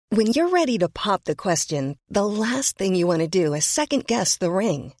When you're ready to pop the question, the last thing you want to do is second-guess the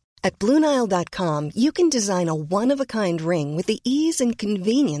ring. At BlueNile.com, you can design a one-of-a-kind ring with the ease and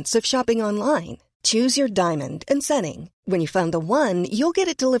convenience of shopping online. Choose your diamond and setting. When you find the one, you'll get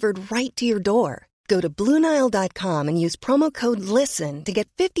it delivered right to your door. Go to BlueNile.com and use promo code LISTEN to get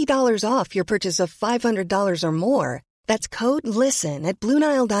 $50 off your purchase of $500 or more. That's code LISTEN at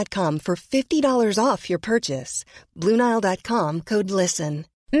BlueNile.com for $50 off your purchase. BlueNile.com, code LISTEN.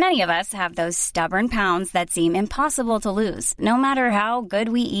 Many of us have those stubborn pounds that seem impossible to lose, no matter how good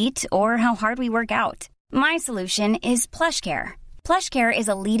we eat or how hard we work out. My solution is PlushCare. PlushCare is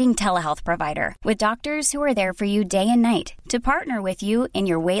a leading telehealth provider with doctors who are there for you day and night to partner with you in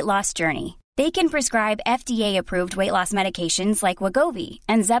your weight loss journey. They can prescribe FDA-approved weight loss medications like Wegovy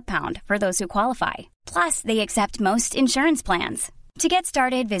and Zepbound for those who qualify. Plus, they accept most insurance plans. To get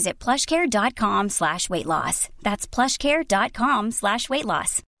started, visit plushcare.com/weightloss. That's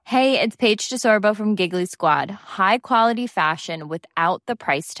plushcare.com/weightloss. Hey, it's Paige DeSorbo from Giggly Squad. High quality fashion without the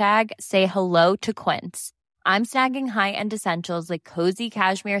price tag. Say hello to Quince. I'm snagging high-end essentials like cozy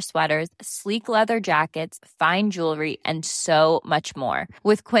cashmere sweaters, sleek leather jackets, fine jewelry, and so much more.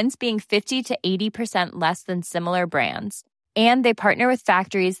 With Quince being 50 to 80% less than similar brands. And they partner with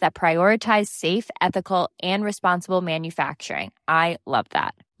factories that prioritize safe, ethical, and responsible manufacturing. I love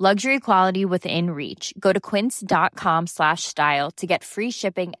that. Luxury quality within reach. Go to quince.com/style to get free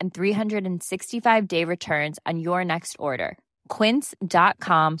shipping and 365-day returns on your next order.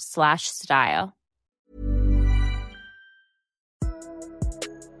 Quince.com/style.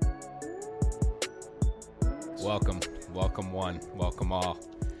 Welcome one, welcome all.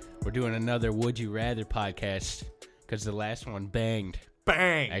 We're doing another Would You Rather podcast because the last one banged.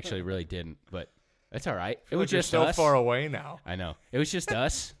 Bang! Actually, it really didn't, but that's all right. It was just so far away now. I know. It was just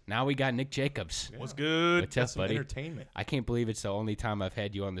us. Now we got Nick Jacobs. Yeah. What's good? What's up, buddy? Entertainment. I can't believe it's the only time I've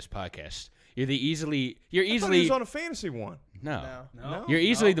had you on this podcast. You're easily. I thought he was on a fantasy one. No. You're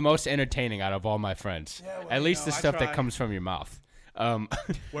easily the most entertaining out of all my friends. Yeah, well, at least the stuff I that comes from your mouth.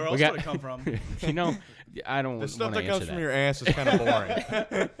 Where else would it come from? I don't. The stuff that comes from your ass is kind of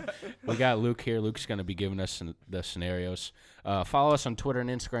boring. We got Luke here. Luke's going to be giving us the scenarios. Follow us on Twitter and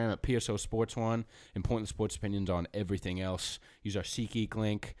Instagram at PSO Sports One. And Pointless Sports Opinions on everything else. Use our SeatGeek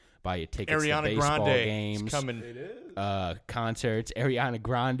link. Buy your tickets Ariana to baseball Grande games. is coming. Concerts. Ariana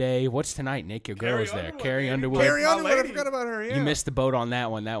Grande. What's tonight, Nick? Your girl's there. Carrie Underwood. Carrie Underwood. I forgot about her. Yeah. You missed the boat on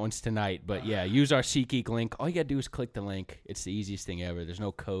that one. That one's tonight. But yeah, use our SeatGeek link. All you got to do is click the link. It's the easiest thing ever. There's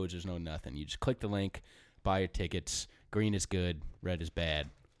no codes. There's no nothing. You just click the link. Buy your tickets. Green is good. Red is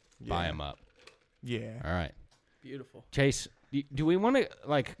bad. Buy them up. Yeah. All right. Beautiful. Chase, do we want to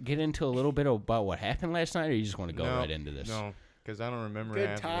get into a little bit about what happened last night, or you just want to go right into this? No, because I don't remember.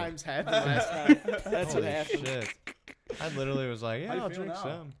 Good times happened last night. That's what happened. Shit. I literally was like, How yeah, you I'll feel drink now?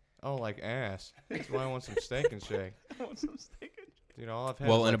 some. Oh, like ass. That's why I want some steak and shake. I want some steak and shake. Dude, all I've had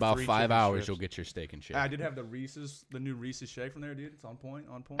Well, is in like about 3 5 chicken hours, strips. you'll get your steak and shake. I did have the new Reese's shake from there, dude. It's on point.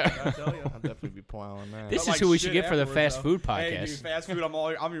 I gotta tell you. I'll definitely be plowing that. This Felt is who we should shit get for the afterwards, fast though. food Hey, podcast. dude, fast food.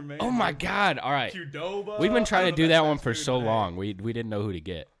 I'm your man. Oh my dude. God! All right, Qdoba. we've been trying I to don't do know that if one that's for fast so food, long. We didn't know who to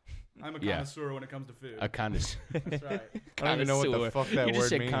get. I'm a Yeah. connoisseur when it comes to food. A connoisseur. That's right. I don't even know what the fuck that You just word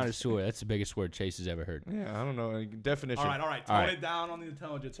said means. connoisseur. That's the biggest word Chase has ever heard. Yeah, I don't know. Definition. All right. Tone it down on the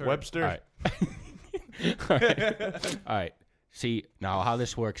intelligence. Hurt. Webster. All right. All right. All right. See, now how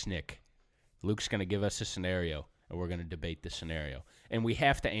this works, Nick. Luke's going to give us a scenario, and we're going to debate the scenario. And we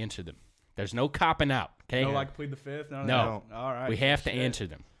have to answer them. There's no copping out, okay? No, plead the fifth. None of No. that? All right. We have to Shit. answer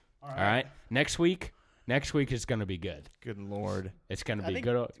them. All All right? Next week is going to be good. Good Lord. It's going to I be think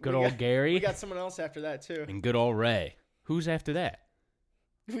good we old got- Gary We got someone else after that too. and good old Ray. Who's after that?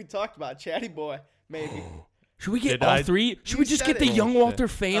 We talked about Chatty Boy, maybe. Should we get Did all I- three? Should You we just said get the it. Young Walter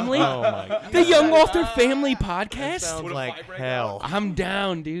family? Oh my God. The Young Walter family That podcast? sounds Would a like fight break hell. I'm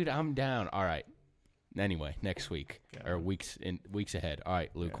down, dude. I'm down. All right. Anyway, next week or weeks ahead. All right,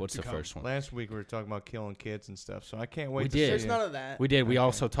 Luke. What's the first one? Last week we were talking about killing kids and stuff, so I can't wait We to did. see There's it, none of that. We did. We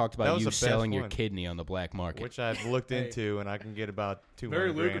also talked That about was you the best selling your one. kidney on the black market. which I've looked into, and I can get about 200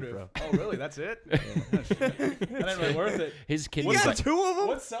 Very grand lucrative. from. Oh, really? That's it? That ain't really worth it. His kidney. You got was- 2 of them?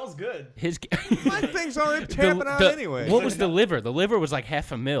 What sells good? His. My thing's already tapping out anyway. What was the liver? The liver was like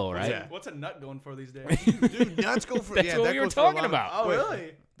 $500,000, right? What's a nut going for these days? Dude, nuts go for That's yeah, what that we were goes for a talking lot of- about. Oh, Wait,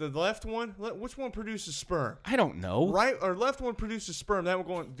 really? The left one? Which one produces sperm? I don't know. Right or left one produces sperm. That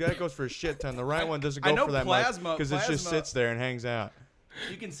goes for a shit ton. The right one doesn't go I know for that plasma- much because it just plasma- sits there and hangs out.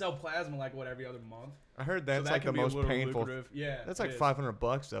 You can sell plasma every other month. I heard So that's that like can the be a most little painful. lucrative. Yeah, That's it like is.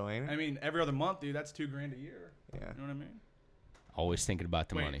 $500 though, ain't it? I mean, every other month, dude. That's $2,000 a year. Yeah. You know what I mean? Always thinking about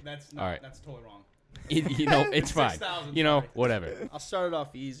the Wait, money. that's All right. That's totally wrong. It's fine. 6,000, You know, sorry. whatever. I'll start it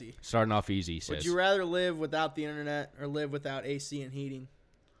off easy. Starting off easy, Would says. you rather live without the internet or live without AC and heating?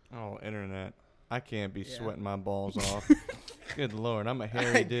 Oh, internet. I can't be Yeah. sweating my balls off. Good Lord, I'm a I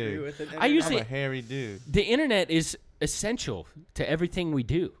hairy agree dude. with it. I used I'm to- a hairy dude. The internet is essential to everything we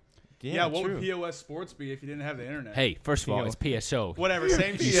do. Yeah, what true. would POS Sports be if you didn't have the internet? Hey, first of all, it's PSO. Whatever,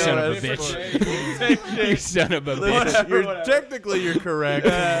 same You shit. son of a different bitch. day, same You shit. son of a Listen, bitch. Whatever. technically you're correct,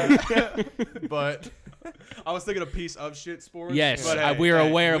 but I was thinking of piece of shit sports. Yes, but hey, we're hey,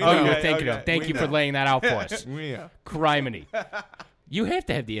 aware of we what know. you were thinking Okay. of. Thank We you for know. laying that out for us. yeah. Criminy. You have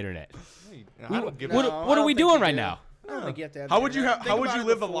to have the internet. I don't give What, a No, I what are don't we think doing you right do. now? I don't think you have to have How the would you internet. how Think would about you it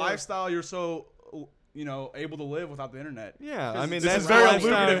live the before. lifestyle you're so able to live without the internet? Yeah, I mean This that's is the very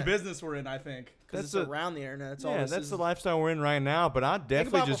lifestyle. lucrative business we're in, I think. Because That's it's a- around the internet. That's all Yeah, this that's is. the lifestyle we're in right now. But I'd Think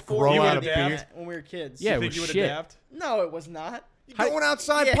definitely about just before grow you out were a the beard. internet when we were kids. Yeah, You it think was you would shit. adapt? No, it was not. Going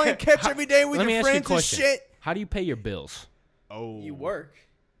outside Yeah. playing catch every day with Let me your ask you a friends and question. shit. How do you pay your bills? Oh, You work.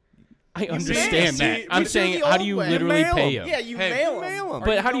 I understand see, that. we I'm do saying, the how old do you way. literally Mail pay 'em. them? Yeah, you Hey, mail them. mail 'em.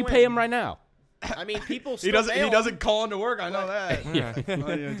 But how do you pay them right now? I mean, people still he doesn't. mail He 'em. doesn't call into work. I know that. Yeah.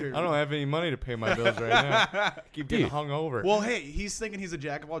 Oh, yeah, dude. I don't have any money to pay my bills right now. Keep getting Dude. hungover. Well, hey, he's thinking he's a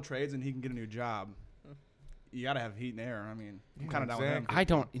jack of all trades and he can get a new job. You gotta have heat and air. I mean, I'm kind of down with him. exactly. I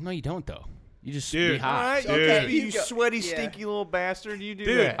don't. No, you don't, though. You just Dude. be all hot. right, Dude. okay, you You go- sweaty, yeah. stinky little bastard. You do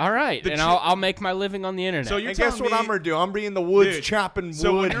Dude. that. All right, The and chi- I'll make my living on the internet. So you're And guess telling what me- I'm gonna do? I'm be in the woods Dude, chopping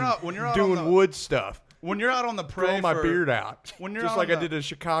so when wood, you're out- when you're out doing on the- wood stuff, When you're out on the prey growing my for, beard out, when you're just out like on I the- did a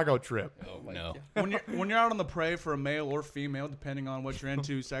Chicago trip. oh, no. when you're out on the prey for a male or female, depending on what you're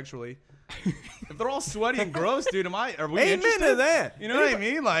into sexually, if they're all sweaty and gross, dude, are we Amen interested? to that. You know what I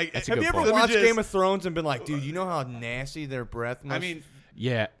mean? Like, That's a Have good you ever point. watched Game of Thrones and been like, dude, you know how nasty their breath must? I mean,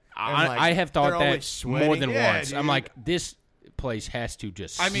 Yeah, And, like, I have thought they're that always more sweaty. than Yeah, once. I'm dude. like, this place has to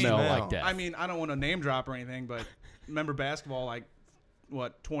just I mean, smell Smell. like that. I mean, I don't want to name drop or anything, but remember basketball, like,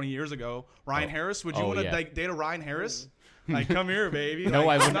 what, 20 years ago? Ryan Harris? Would you Oh, want to yeah. date a Ryan Harris? Like, come here, baby. no,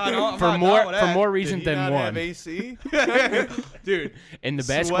 Like, I I'm wouldn't. not- I'm for not more down with for that. more did reason he than not one. have AC? Dude, In the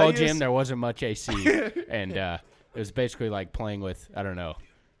basketball gym, sweatiest- there wasn't much AC, and it was basically like playing with I don't know,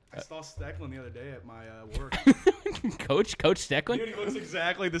 I saw Stecklin the other day at my work. Coach Stecklin. Dude, he looks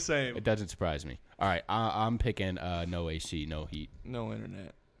exactly the same. It doesn't surprise me. All right, I'm picking no AC, no heat. No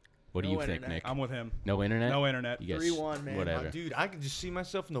internet. What do No you think, internet. Nick? I'm with him. No internet. No internet. You guys, 3-1, man. Whatever. Dude, I could just see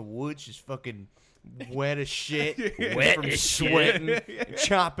myself in the woods, just fucking wet as shit, Wet from as shit. sweating,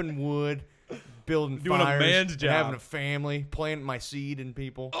 chopping wood, building Doing a fires, man's and job. having a family, planting my seed in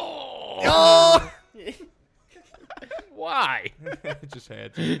people. Why? I just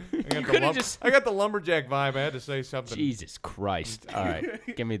had to. could've just- I got the lumberjack vibe. I had to say something. Jesus Christ! All right,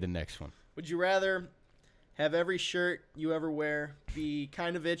 give me the next one. Would you rather have every shirt you ever wear be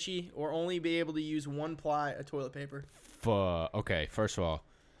kind of itchy or only be able to use one ply of toilet paper? Okay, first of all,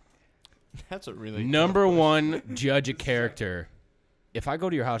 That's a really number one, judge a character. If I go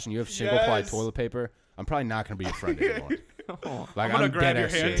to your house and you have single ply Yes. toilet paper, I'm probably not going to be your friend anymore. Like I'm gonna I'm grab dead your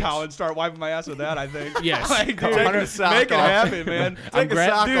ass hand serious. towel and start wiping my ass with that. I think. Yes. Like, dude, Take the sock make it off. happen, man. I'm Take a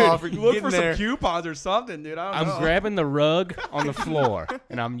sock Dude, off. and look get for in some there. coupons or something, dude. I don't know. I'm grabbing the rug on the floor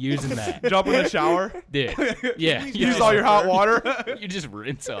and I'm using that. Jump in the shower. Dude, yeah, you Use just, all your hot water. you just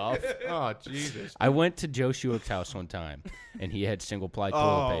rinse off. Oh Jesus! I went to Joe Schuick's house one time, and he had single ply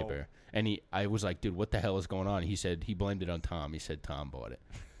toilet Oh. paper. And I was like, dude, what the hell is going on? He said he blamed it on Tom. He said Tom bought it.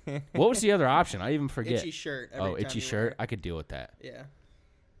 What was the other option? I even forget. Itchy shirt. Every Oh, time itchy you shirt. wear I could deal with that. it. Yeah.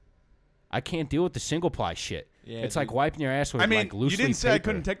 I can't deal with the single ply shit. Yeah, it's like dude. wiping your ass with I mean, like you loose didn't leaf say I paper.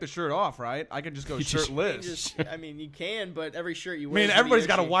 couldn't take the shirt off, right? I could just go You just- shirtless. I mean, you can, but every shirt you I wear. mean, is gonna be everybody's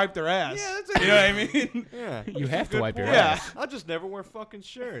got to itchy. wipe their ass. Yeah, that's you know what I mean? Yeah, You have to wipe your point. ass. I'll just never wear fucking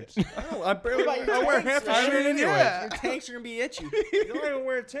shirts. I barely. What about your I wear tanks, half a right? shirt anyway. Yeah. Your tanks are gonna be itchy. I don't even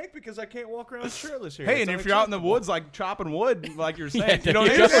wear a tank because I can't walk around shirtless here. Hey, It's and if you're out in the unacceptable. woods, like chopping wood, like you're Yeah, saying, you know,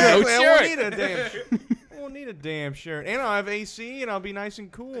 you what I don't mean? know. Exactly. I won't shirt. need a damn. I won't need a damn shirt, and I'll have AC, and I'll be nice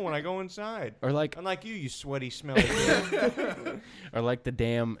and cool when I go inside. Or like, Unlike you sweaty, smelly. kid. or like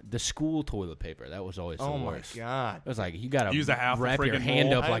the school toilet paper. That was always the Oh my worst. god. It was like you gotta Use a half a wrap your friggin'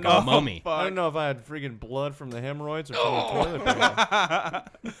 hand roll. up like I a know. mummy. I don't know if I had friggin' blood from the hemorrhoids or from the toilet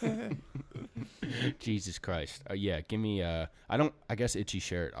paper. Jesus Christ. Yeah, give me. I guess itchy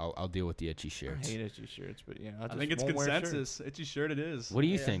shirt. I'll deal with the itchy I shirts. hate itchy shirts, but yeah, I think it's consensus. Itchy shirt it is. What do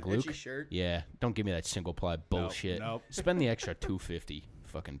you Yeah, think, itchy Luke? shirt. Yeah, don't give me that single ply bullshit. nope. Spend the extra $250.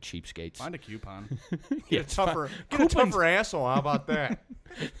 Fucking cheapskates. Find a coupon. Yeah, Get a tougher asshole. How about that?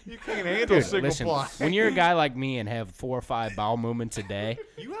 You can't handle Dude, single listen, ply. when you're a guy like me and have 4 or 5 bowel movements a day,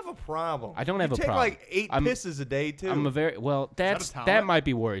 You have a problem. I don't have you a take problem. like 8 I'm- pisses a day too. I'm a very well. that a That talent? might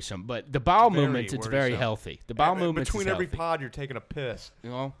be worrisome, but the bowel Very movements, it's very worrisome. healthy. The bowel movements between is every healthy. pod, you're taking a piss.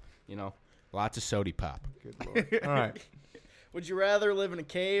 You know, lots of sody pop. Good lord. All right. Would you rather live in a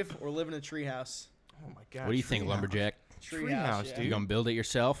cave or live in a treehouse? Oh my god. What do you think, treehouse. lumberjack? Treehouse, yeah. dude. You gonna build it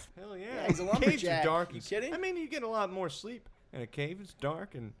yourself? Hell yeah. Yeah, he's a Caves lumberjack. are dark. You kidding? I mean, you get a lot more sleep in a cave. It's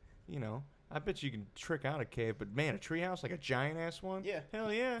dark, and I bet you can trick out a cave. But man, a treehouse, like a giant ass one. Yeah.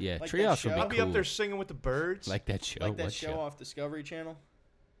 Hell yeah. Yeah, Like that treehouse would show? be I'll be cool. up there singing with the birds. Like that show. Like that What show off Discovery Channel.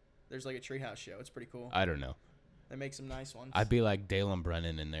 There's like a treehouse show. It's pretty cool. I don't know. They make some nice ones. I'd be like Dalen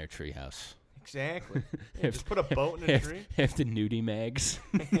Brennan in their treehouse. Exactly. Yeah, just put a boat in a tree. Have the nudie mags.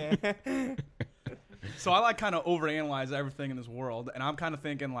 So I like kind of overanalyze everything in this world, and I'm kind of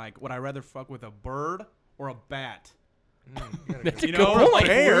thinking like, would I rather fuck with a bird or a bat? That's a You good know, point.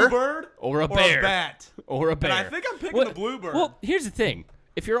 a blue bird Or a bear. bat. Or a bear. And I think I'm picking Well- the bluebird. Well, here's the thing.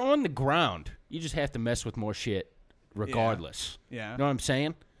 If you're on the ground, you just have to mess with more shit regardless. Yeah. You know what I'm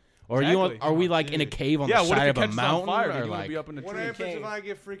saying? Or are you on, Exactly. are we like in a cave on yeah, the what side if it of a catches on mountain? fire? Or You're gonna like, be up in a What tree. happens cave. if I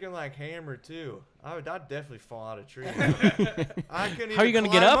get freaking like hammered too? I'd definitely fall out of tree. I couldn't how are you even gonna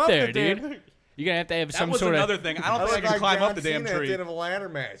get climb up there, the dude? damn- You're going to have That some was sort another of... thing. I I don't think I look can like climb John up the damn Cena at tree. the end of a ladder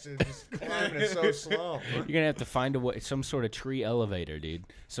match. It's just climbing it so slow. You're going to have to find a way, some sort of tree elevator, dude.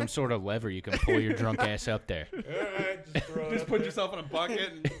 Some sort of lever you can pull your drunk ass up there. All right, just throw it Just up put there. yourself in a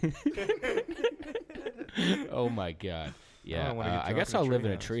bucket. And Oh, my God. Yeah, don't wanna get I drunk guess in a I'll live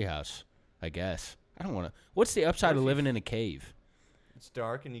in a treehouse. treehouse. I guess. I don't want to... What's the upside of living in a cave? It's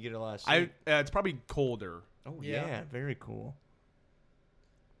dark and you get a lot of sleep. it's probably colder. Oh Yeah. yeah, very cool.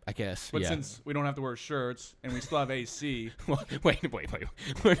 I guess, But yeah. since we don't have to wear shirts and we still have AC. Well, wait.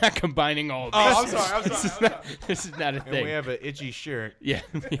 We're not combining all of this. Oh, I'm sorry. This is not a And thing. we have an itchy shirt. Yeah,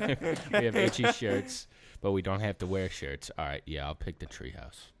 we have itchy shirts, but we don't have to wear shirts. All right, yeah, I'll pick the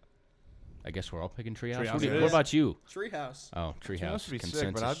treehouse. I guess we're all picking treehouse. Treehouse What, it what is. about you? Treehouse. Oh, It treehouse. must be Consensus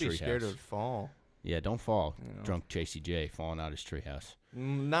sick, but I'd be treehouse. scared of fall. Yeah, don't fall. You know. Drunk JCJ falling out his treehouse.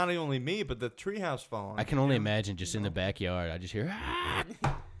 Not only me, but the treehouse falling. I can only imagine just in the backyard. I just hear. "Ah!"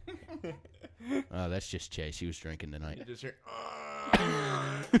 Oh, that's just Chase. He was drinking You tonight. just hear.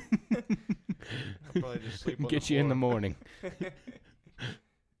 I'll probably just sleep on Get the you in the floor. morning.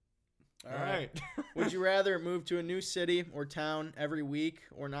 All right. Would you rather move to a new city or town every week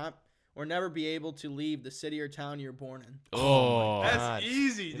or never be able to leave the city or town you're born in? Oh, That's God.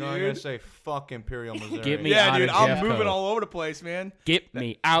 easy, You dude. know, I'm gonna say fuck Imperial, Missouri. Get me yeah, out dude. of I'm Jeffco. moving all over the place, man. get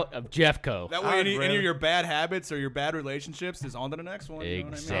me out of Jeffco. That way, I'd any rather- of your bad habits or your bad relationships is on to the next one. You know what I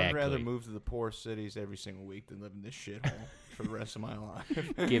mean? Exactly. I'd rather move to the poor cities every single week than live in this shithole for the rest of my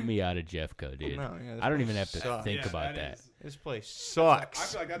life. Get me out of Jeffco, dude. No, yeah, this I don't place even have to sucks. think Yeah, about that. is- This place I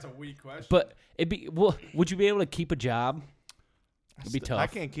sucks. feel like that's a weak question. But it'd be well. Would you be able to keep a job? It'd be tough. I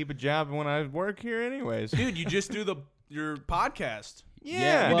can't keep a job when I work here, anyways. dude, you just do your podcast.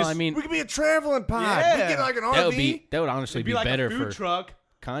 Yeah. well, I mean, we could be a traveling pod. Yeah. We get like an RV. that would honestly It'd be be like better a food for truck,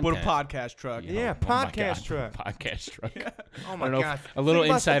 content. but a podcast truck. Yeah, Oh my podcast God. truck. Podcast truck. Oh I my don't know. god. A little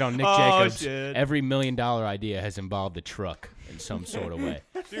Think about insight on Nick Oh, Jacobs. shit. Every $1 million idea has involved a truck in some sort of way.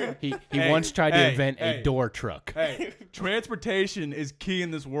 He Hey, once tried to hey, invent hey. a door truck, Hey, transportation is key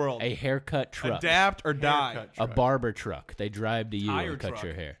in this world. a haircut truck, Adapt or die. Haircut a truck. barber truck. They drive to you Tire and cut truck.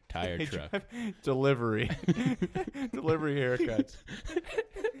 your hair. Tire truck. Delivery. Delivery haircuts.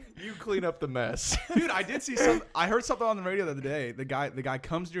 You clean up the mess. Dude, I did see some. I heard something on the radio the other day. The guy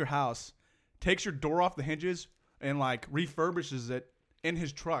comes to your house, takes your door off the hinges, and like refurbishes it in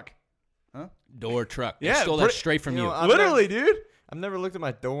his truck. Door truck. They Yeah, stole that pretty- straight from you you. know, I've Literally, dude. I've never looked at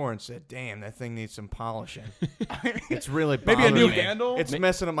my door and said, "Damn, that thing needs some polishing." It's really Maybe a new bothering me. handle? It's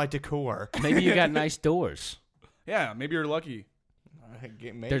messing up my decor. Maybe you got nice doors. Yeah, maybe you're lucky.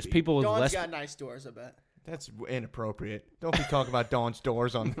 Maybe. There's people with Dawn's less. got nice doors, I bet. That's inappropriate. Don't be talking about Dawn's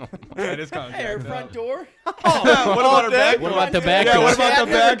doors on. That is kind of Hey, her front door. What about her back? What about the back Yeah, door? what about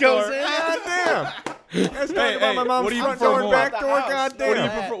the back goes door? in. God damn! Let's talk Hey, about my hey, mom's what do you front prefer door and more? back About the door. house. God What do you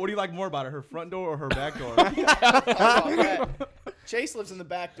damn! prefer? What do you like more about her front door or her back door? Oh, man. Chase lives in the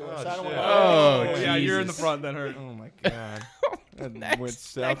back door, so I don't want to. Oh, yeah, you're in the Jesus. front. That hurt. Oh my god! That went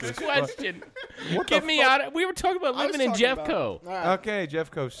south Next as fuck. question. Get me out of. We were talking about I was living in talking about- Jeffco. All right. Okay,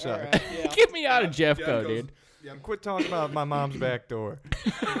 Jeffco All sucks. right, yeah. Get me out of Jeffco, Jeffco's- dude. Quit talking about my mom's back door.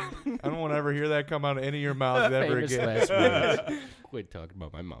 I don't want to ever hear that come out of any of your mouths ever Famous again. last words. Quit talking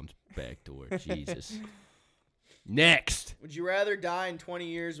about my mom's back door. Jesus. Next. Would you rather die in 20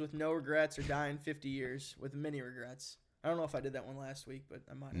 years with no regrets or die in 50 years with many regrets? I don't know if I did that one last week, but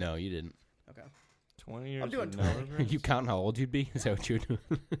I might. No, you didn't. Okay. 20 years. I'm doing with no 20. regrets? You counting how old you'd be? Is that what you're doing?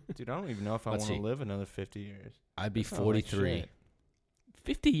 Dude, I don't even know if I Let's want to see. live another 50 years. I'd be That sounds like 43. shit.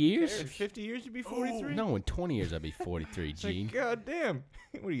 50 years? In 50 years, you'd be 43? No, in 20 years I'd be 43, It's like, Gene. God damn.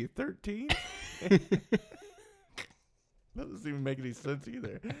 What are you, 13? That doesn't even make any sense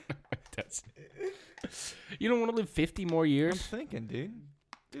either. That's- You don't want to live 50 more I'm years? thinking, dude.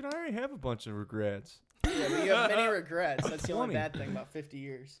 Dude, I already have a bunch of regrets. Yeah, but you have many regrets. That's the only 20. bad thing about 50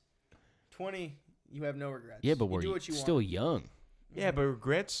 years. 20, you have no regrets. Yeah, but you we're do what you still want. young. Yeah, but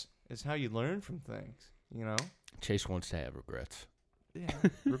regrets is how you learn from things, you know? Chase wants to have regrets. Yeah.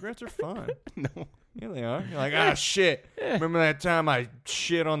 Regrets are fun. No. Yeah, they are. You're like, ah, shit. Remember that time I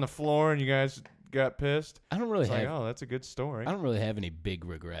shit on the floor and you guys got pissed? I don't really It's like, have oh, that's a good story. I don't really have any big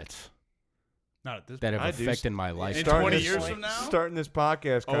regrets Not at this that point. have I do. affected my life. In Starting 20 this- years from now? Starting this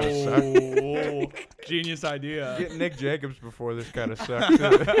podcast kind of sucks. Oh, genius idea. Getting Nick Jacobs before this kind of sucks.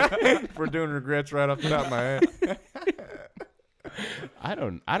 If we're doing regrets right off the top of my head. I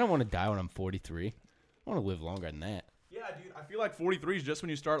don't want to die when I'm 43. I want to live longer than that. Yeah, dude. I feel like 43 is just when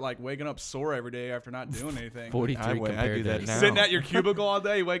you start like waking up sore every day after not doing anything. 43 I compared do to that now. Sitting at your cubicle all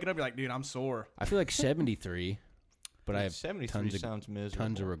day, waking up, you're like, dude, I'm sore. I feel like 73, but I have 73 tons of sounds miserable.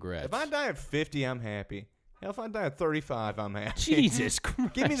 tons of regrets. If I die at 50, I'm happy. Hell, if I die at 35, I'm happy. Jesus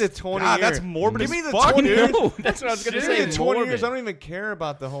Christ. Give me the 20 God, years. that's morbid Give as me the fuck, 20 years. No, that's what I was going to Give me say. the 20 years. morbid. I don't even care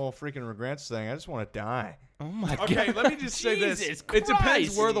about the whole freaking regrets thing. I just want to die. Oh my god. Okay, let me just say this. Jesus It depends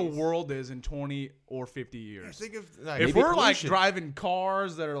Christ. where the world is in 20 or 50 years. Think of If we're like driving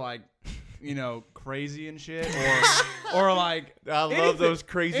cars that are like, you know, crazy and shit, or like I love anything- those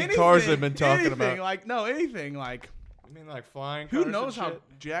crazy cars they've been talking anything, about. Like anything like I mean, like flying who cars knows and how shit?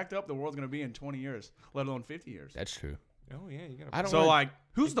 jacked up the world's gonna be in 20 years, let alone 50 years. That's true. Oh yeah, you gotta. I don't So wanna- like,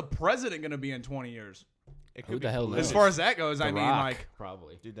 who's the president gonna be in 20 years? It Who could the be hell blue. knows? As far as that goes, The I mean, Rock, like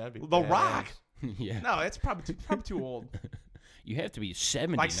probably. Dude, that'd be The badass. Rock. Yeah. No, it's probably too old. You have to be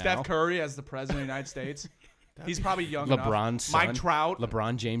 70 Like now. Steph Curry as the president of the United States. He's probably young enough. LeBron's son. Mike Trout.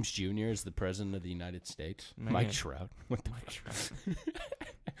 LeBron James Jr. is the president of the United States. Man. Mike Trout. What the fuck?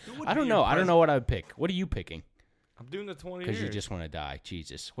 Who would I be don't your know. I don't president? know what I would pick. What are you picking? I'm doing the 20 Because years. you just want to die.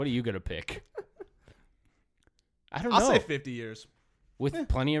 Jesus. What are you going to pick? I don't I'll know. say 50 years. With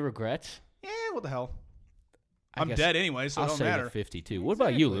plenty of regrets? Yeah, what the hell? I I'm guess dead anyway, so I'll it don't say matter. the 52. What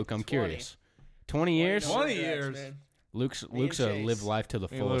about you, Exactly. Luke? I'm 20. curious. 20 years? No 20 regrets, years. man. Luke's Me and a Chase. live life to the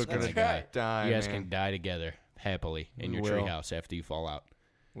Me and fullest Luke kind are of gonna guy. die, You guys man. can die together happily in We your will. treehouse after you fall out.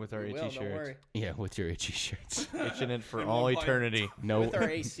 With our We itchy will, don't shirts. worry. Yeah, with your itchy shirts. Itching it for In all one pipe. eternity. No. With our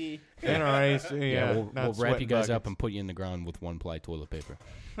AC. And our AC, Yeah, yeah, we'll not wrap you guys sweating up and put you in the ground with one-ply toilet paper.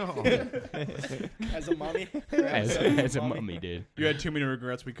 As a mummy. As a mummy did. You had too many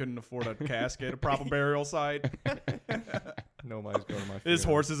regrets. We couldn't afford a casket, a proper burial site. Nobody's going to my His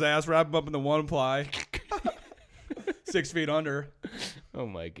funeral. horse's ass, wrap him up in the one ply. 6 feet under. Oh,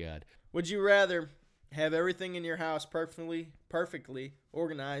 my God. Would you rather have everything in your house perfectly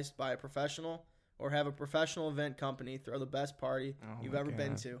organized by a professional, or have a professional event company throw the best party you've my ever been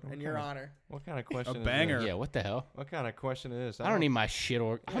God. to What in your kind of- honor? What kind of question is banger. this? Yeah, what the hell? What kind of question is this? I don't need my shit.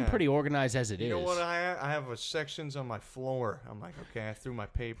 I'm Yeah. pretty organized as it is. You know what I have sections on my floor. I'm like, okay, I threw my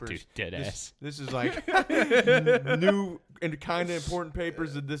papers. Dude, dead this, ass. This is like new and kind of important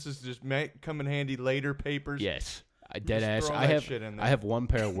papers. That this is just come in handy later papers. Yes. I dead Just ass. throw I that have shit in there. I have one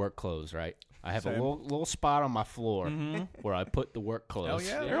pair of work clothes, right? I have a Same. little spot on my floor where I put the work clothes.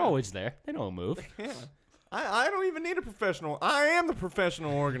 yeah, They're yeah. always there. They don't move. Yeah. I don't even need a professional. I am the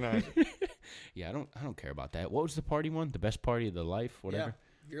professional organizer. Yeah, I don't care about that. What was the party one? The best party of the life, whatever.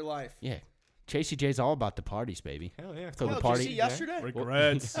 Yeah, your life. Yeah. Chasey J's all about the parties, baby. Hell yeah. So the Hell, party did you see yesterday?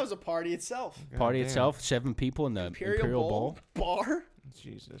 Regrets. That was a party itself. party Goddamn. itself, 7 people in the Imperial Bowl. bar.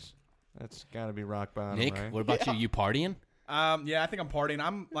 Jesus. That's got to be rock bottom, Nick, right? what about you? You partying? Yeah, I think I'm partying.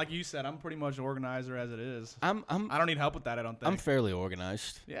 I'm like you said. I'm pretty much an organizer as it is. I I'm don't need help with that. I don't think. I'm fairly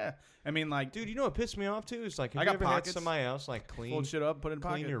organized. Yeah, I mean, like, Dude, you know what pissed me off too? Is like, have I you got ever pockets. had somebody else like clean fold shit up, put it in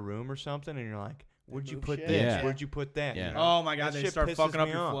clean pocket. your room or something, and you're like, "Where'd you Move put shit. this? Yeah. Where'd you put that?" Yeah. You know? Oh my god, That they shit start pisses fucking up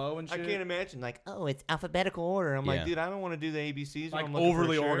me your off. flow and shit. I can't imagine like, oh, it's alphabetical order. I'm Yeah. like, dude, I don't want to do the ABCs. when like I'm looking for a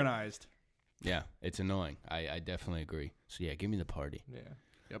overly shirt. organized. Yeah, it's annoying. I definitely agree. So yeah, give me the party.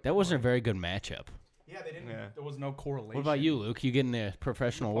 Yeah. That wasn't a very good matchup. Yeah, they didn't. Yeah. There was no correlation. What about you, Luke? You getting a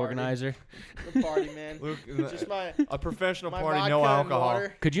professional The party. organizer? The party, man. Luke, Just my a professional my party, vodka no and alcohol.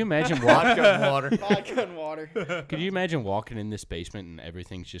 water. Could you imagine Vodka and water. Vodka and water. Could you imagine walking in this basement and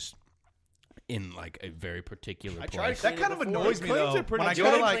everything's just in like a very particular I tried place? to That kind of Clean it before. annoys me Cleans though. it pretty When I I good. go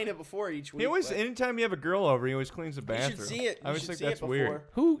try to to like, clean it before each week. He always, but anytime you have a girl over, he always cleans the you bathroom. should see it. I You always should think see that's it weird.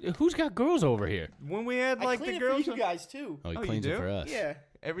 before. Who's got girls over here? When we had I like clean the it girls, for you guys too. Oh, he Oh, you cleans it do? for us. Yeah.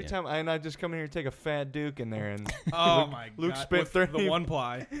 Every Yeah. time, I just come in here and take a fat Duke in there, and Oh my god! Luke spent With 30 the one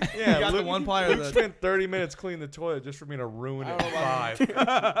ply. yeah, You got the Luke, one ply or Luke the- spent 30 minutes cleaning the toilet just for me to ruin it in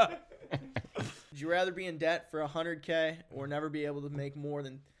 5. Would you rather be in debt for $100K or never be able to make more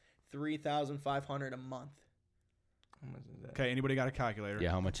than $3,500 a month? How much is that? Okay, anybody got a calculator?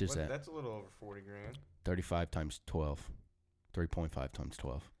 Yeah, how much is What- that? That's a little over 40 grand. 35 times 12. 3.5 times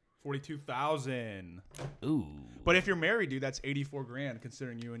 12. 42,000. Ooh. But if you're married, dude, that's 84 grand.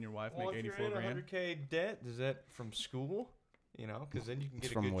 Considering you and your wife Well, make if 84 you're in grand. 100K debt, is that from school? You know, because then you can get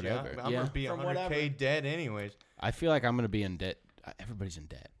It's a from good whatever, job. I'm yeah. gonna be From 100K whatever. debt anyways. I feel like I'm going to be in debt. Everybody's in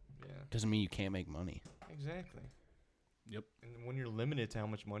debt. Yeah, Doesn't mean you can't make money. exactly. Yep. And when you're limited to how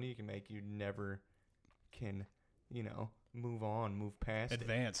much money you can make, you never can, move on, move past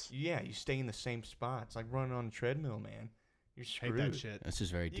Advance. it. Yeah, you stay in the same spot. It's like running on a treadmill, man. You're Hate screwed. that shit. This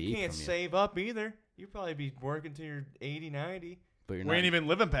is very You deep can't from you. save up either. You probably be working till you're 80, 90. But you're We not. ain't even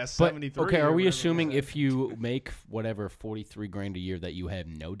living past But, 73. okay, or are we whatever assuming it is. if you make whatever 43 grand a year that you have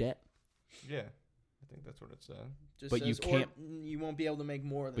no debt? Yeah, I think that's what it said. Just But you says, or can't- you won't be able to make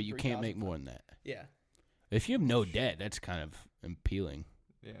more than But you can't make 3,000. more than that. Yeah. If you have no debt, that's kind of appealing.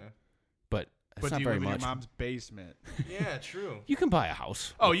 Yeah. But that's But not do you very live in much. your mom's basement? Yeah, true. You can buy a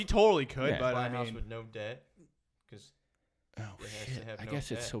house. Oh, you totally could, Yeah. but Buy I a house mean, with no debt. Because Oh, It has to shit. have I no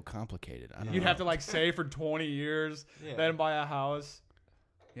guess it's debt. so complicated. I don't you'd know. have to like save for 20 years, Yeah. then buy a house.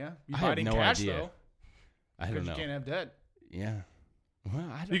 Yeah, you I buy have it in no cash idea. though, I don't because know. you can't have debt. Yeah. Well,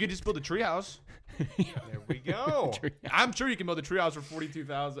 I don't You could just build a treehouse. there we go. I'm sure you can build a treehouse for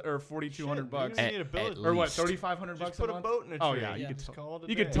 42,000 or 4,200 Shit, bucks, you At- need to build at it. or what, least. 3,500 Just bucks put a a month. boat in a tree. Oh yeah, you Yeah. could. Just call it a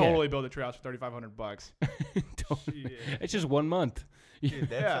You day. could totally build a treehouse for 3,500 bucks. Shit. It's just 1 month. Dude,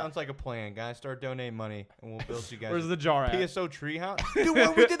 that Yeah. sounds like a plan. Guys, start donating money, and we'll build you guys Where's a the jar at? PSO treehouse. Dude,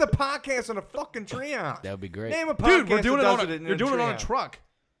 we did the podcast on a fucking treehouse. That would be great. Name a podcast Dude, we're doing it that on does a. in You're doing it on a treehouse. truck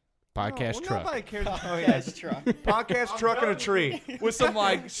Podcast well, truck. Nobody cares. Oh, Yes, yes. truck. Podcast truck and a tree. with some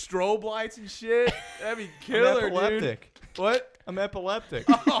like strobe lights and shit. That'd be I'm killer, dude. epileptic. What? I'm epileptic.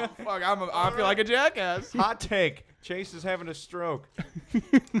 Oh fuck! I feel like a jackass. Hot take. Chase is having a stroke.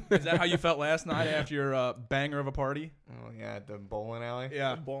 Is that how you felt last night after your banger of a party? Oh, yeah, at the bowling alley.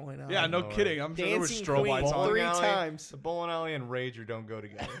 Yeah. Bowling alley. Yeah, no Lord. kidding. I'm sure there was Dancing strobe Queen. lights on. Three alley, times. The bowling alley and Rager don't go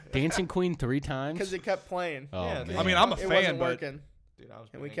together. Dancing Queen 3 times? Because it kept playing. Oh, Yeah, man. I mean, I'm a It fan, wasn't but working. Dude, I was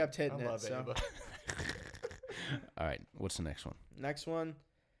And we banging. kept hitting I it, love so. Ava. All right. What's the next one? Next one.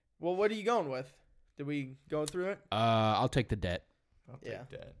 Well, what are you going with? Did we go through it? I'll take the debt. I'll Yeah. take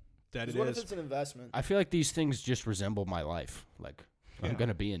that. that 'Cause it what if is. it's an investment? I feel like these things just resemble my life. Like, I'm Yeah. going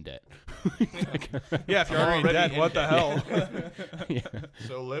to be in debt. Yeah, if you're I'm already already dead, in what the debt. hell? yeah.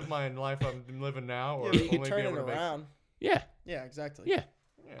 So live my life I'm living now, or Yeah, but you can only turn be it able to make- around. Yeah. Yeah, exactly. Yeah.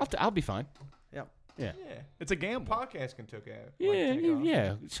 Yeah. I'll be fine. Yeah. Yeah. Yeah. It's a gamble. Podcast can take out. Yeah.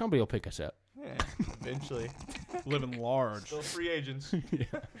 Yeah. Somebody will pick us up. Yeah. Eventually. Living large. Still free agents.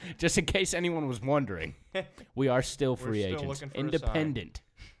 Just in case anyone was wondering, we are still We're free still agents. looking for a Independent.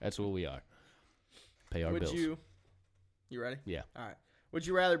 That's what we are. Pay our Would bills. you ready? Yeah. All right. Would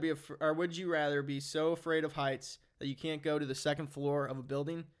you rather be so afraid of heights that you can't go to the second floor of a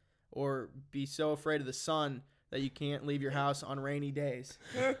building, or be so afraid of the sun that you can't leave your house on rainy days?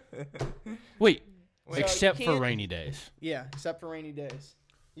 Wait. So you Except for can't- rainy days. Yeah, except for rainy days.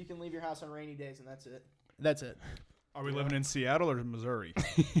 You can leave your house on rainy days, and that's it. That's it. Are we living in Seattle or Missouri?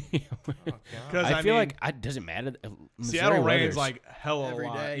 Oh, God. Because I feel mean, like does it matter? Missouri Seattle rains weather's- like hella Every a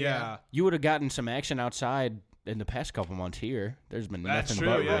lot. day, yeah. yeah. You would have gotten some action outside in the past couple months here. There's been That's nothing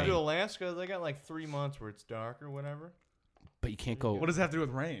true, but yeah. Go to rain. Alaska, they got like 3 months where it's dark or whatever. But you can't go. What does that have to do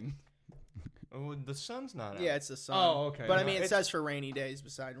with rain? Oh, the sun's not out. Yeah, it's the sun. Oh, okay. But I Yeah. mean, it It's- says for rainy days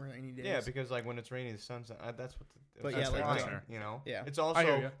beside rainy days. Yeah, because like when it's raining, the sun's not. That's what. But that's yeah, like fine, this- you know. Yeah. It's I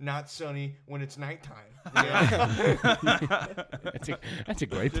hear also ya. not sunny when it's nighttime. That's a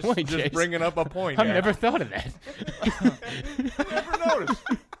great just, point, just Chase. bringing up a point. I've yeah. never thought of that. never noticed.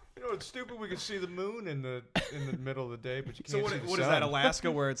 You know, it's stupid. We can see the moon in the middle of the day, but you can't So see the what is sun. that, Alaska,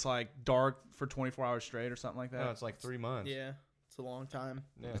 where it's like dark for 24 hours straight or something like that? No, it's like 3 months. Yeah, it's a long time.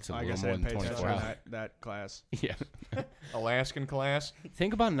 Yeah. That's a I little guess more I than didn't pay 24 attention hours. to that class. Yeah. Alaskan class.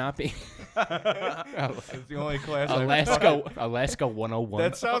 Think about not being It's the only class. Alaska 101.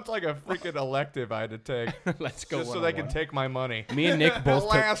 That sounds like a freaking elective I had to take. Let's go. Just so they can take my money. Me and Nick both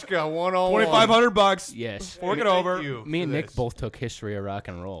took. Alaska 101. $2,500. Yes. Fork it Thank over. you Me for and Nick this. both took history of rock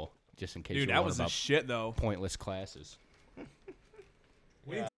and roll, just in case. Dude, you that were was about the shit, though. pointless classes.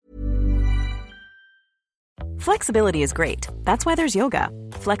 Flexibility is great. That's why there's yoga.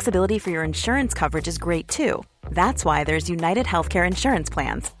 Flexibility for your insurance coverage is great too. That's why there's United Healthcare Insurance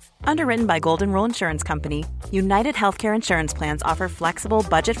Plans. Underwritten by Golden Rule Insurance Company, United Healthcare Insurance Plans offer flexible,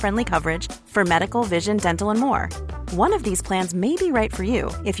 budget-friendly coverage for medical, vision, dental, and more. One of these plans may be right for you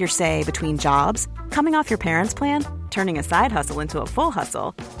if you're, say, between jobs, coming off your parents' plan, turning a side hustle into a full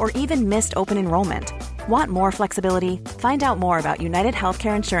hustle, or even missed open enrollment. Want more flexibility? Find out more about United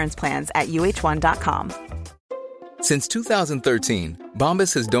Healthcare Insurance Plans at uh1.com. Since 2013,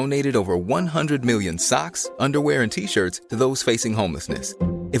 Bombas has donated over 100 million socks, underwear, and T-shirts to those facing homelessness.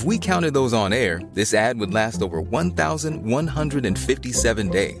 If we counted those on air, this ad would last over 1,157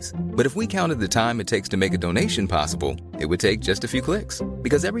 days. But if we counted the time it takes to make a donation possible, it would take just a few clicks.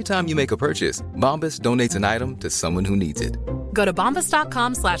 Because every time you make a purchase, Bombas donates an item to someone who needs it. Go to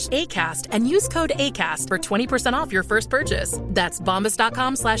bombas.com/ACAST and use code ACAST for 20% off your first purchase. That's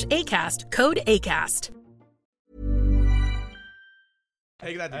bombas.com/ACAST, code ACAST.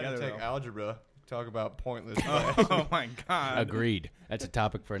 Take that I had together. to take though. algebra. Talk about pointless. Oh my god. Agreed. That's a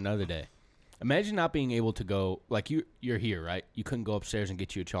topic for another day. Imagine not being able to go, like you're here, right? You couldn't go upstairs and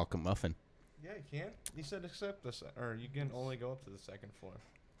get you a chocolate muffin. Yeah, you can. You said except or you can only go up to the second floor.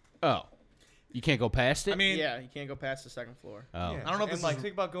 Oh. You can't go past it? I mean, Yeah, you can't go past the second floor. Oh. Yeah. I don't know if and this like is-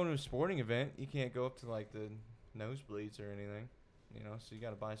 think about going to a sporting event. You can't go up to like the nosebleeds or anything. You know, so you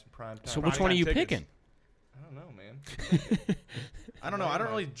got to buy some prime time. So which one are you tickets. picking? I don't know, man. I don't know. I don't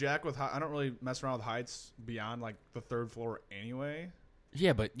really jack with. I don't really mess around with heights beyond like the third floor anyway.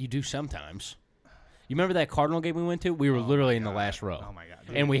 Yeah, but you do sometimes. You remember that Cardinal game we went to? We were literally in the last row. Oh my god.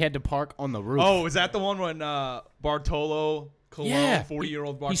 dude. And we had to park on the roof. Oh, is that the one when Bartolo Colon, Yeah.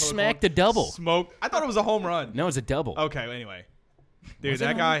 40-year-old Bartolo? He smacked a Colon, double. Smoked. I thought it was a home run. No, it was a double. Okay. Anyway, dude, Was it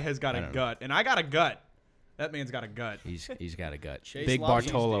that a guy home? has got I a don't know. gut, and I got a gut. That man's got a gut. He's got a gut. Chase Big loves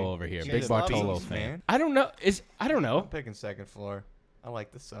these, Bartolo dude. over here. Chase Big loves Bartolo these, fan. man. I don't know. I don't I'm know. picking second floor. I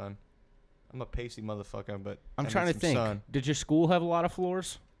like the sun. I'm a pacey motherfucker, but I'm I trying need to some think. Sun. Did your school have a lot of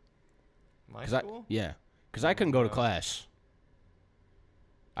floors? My 'Cause school? Yeah. Because I couldn't go to No. class.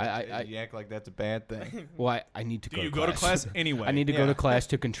 I You act like that's a bad thing. well, I need to Do go you to go to class. class anyway? I need to go Yeah. to class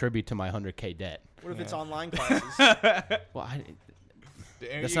to contribute to my 100K debt. What if it's Yeah. online classes? Well,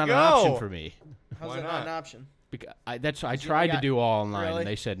 There that's you not go. an option for me. How's Why that not not? an option? Because I you tried to got- do all online, really? and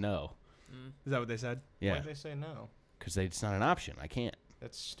they said no. Is that what they said? Yeah, Why'd they say no? because it's not an option. I can't.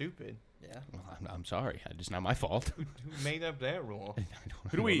 That's stupid. Yeah. Well, I'm sorry. It's not my fault. Who made up that rule?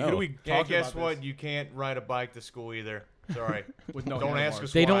 Who do we know. Yeah, talk guess about what? this? You can't ride a bike to school either. Sorry. With no Don't ask handlebars.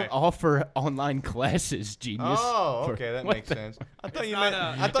 us They why. don't offer online classes, genius. Oh, For- okay, that what makes the- sense. I thought you not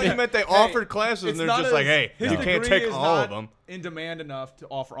meant. a- I thought you meant they offered classes, and they're just like, "Hey, his you can't degree take is all not of them." in demand enough to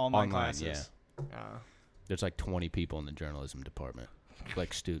offer online classes. There's like 20 people in the journalism department,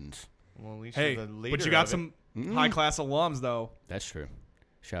 like students. Well, at least Hey, you're the leader but you got of it. some Mm. high class alums though. That's true.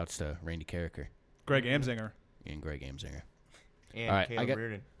 Shouts to Randy Carricker Greg Amsinger. and Greg Amsinger. And All right, Caleb I got.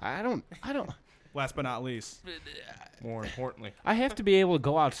 Reardon. I don't. Last but not least. More importantly, I have to be able to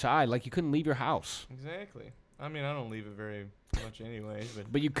go outside. Like you couldn't leave your house, exactly. I mean, I don't leave it very much, anyways.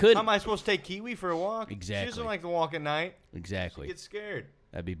 But but you could. how am I supposed to take Kiwi for a walk? She Exactly. doesn't like to walk at night. Exactly. She gets scared.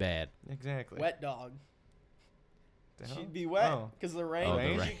 That'd be bad. Exactly. Wet dog. The hell? She'd be wet Oh. because of the rain. Oh,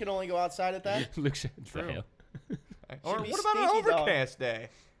 the She rain. can only go outside at that. Looks True. real. Or She'd be what about an stinky dog. overcast day?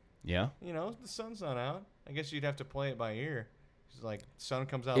 Yeah. You know, the sun's not out. I guess you'd have to play it by ear. It's like sun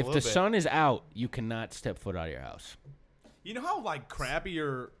comes out a If little the bit. sun is out, you cannot step foot out of your house. You know how like crappy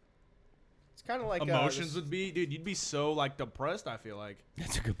your It's kind of like emotions this- would be, dude. You'd be so like depressed. I feel like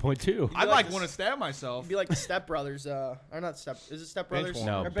That's a good point too. I'd like like this- want to stab myself. It'd be like the Step Brothers. Or not Step. Is it Step Brothers? Benchwarmers.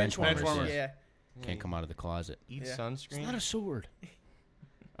 No, Or Benchwarmers, Benchwarmers. Yeah. Can't come out of the closet. Eat Yeah. sunscreen. It's not a sword.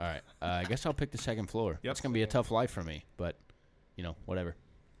 All right. I guess I'll pick the second floor. Yep. It's gonna be a tough life for me, but whatever.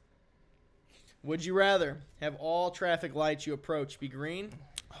 Would you rather have all traffic lights you approach be green,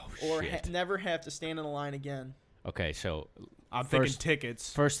 or shit. never have to stand in a line again? Okay, so I'm thinking first,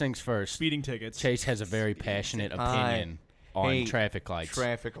 tickets, first things first. speeding tickets. Chase has a very passionate I opinion on hate traffic lights.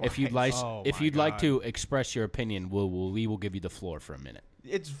 traffic If you'd like, lights. Oh if my you'd like God. to express your opinion, we will give you the floor for a minute.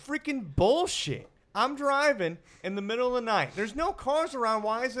 It's freaking bullshit. I'm driving in the middle of the night. There's no cars around.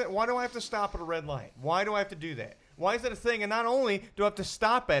 Why is it? Why do I have to stop at a red light? Why do I have to do that? Why is that a thing? And not only do I have to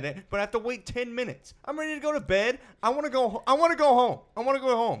stop at it, but I have to wait 10 minutes. I'm ready to go to bed. I want to go. I want to go home. I want to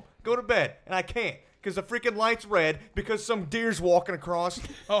go home. Go to bed, and I can't because the freaking light's red because some deer's walking across.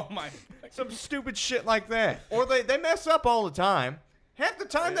 Oh my! Some stupid shit like that. Or they mess up all the time. Half the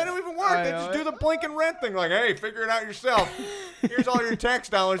time they don't even work. They just do the blinking red thing like, hey, figure it out yourself. Here's all your tax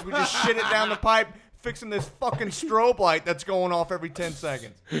dollars. We just shit it down the pipe, fixing this fucking strobe light that's going off every 10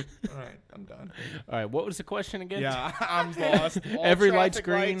 seconds. All right, I'm done. All right, what was the question again? Yeah, I'm lost. All Every light's traffic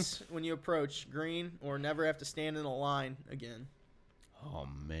green. lights when you approach green, or never have to stand in a line again. Oh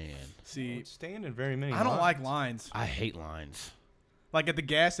man. See, Don't stand in very many. I don't lines. like lines. I hate lines. Like at the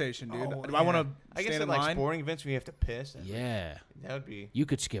gas station, dude. Oh, Do I want to I guess stand at in like line? sporting events when you have to piss. Yeah. That would be. You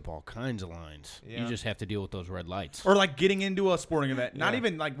could skip all kinds of lines. Yeah. You just have to deal with those red lights. Or like getting into a sporting event. Not Yeah.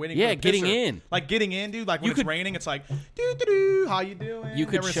 even like waiting Yeah, for the getting pisser. in. Like getting in, dude. Like when You it's could- raining, it's like, doo-doo-doo, how you doing? You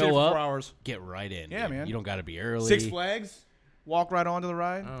could Never sit show for up, 4 hours. get right in. Yeah, dude. man. You don't got to be early. Six Flags, walk right onto the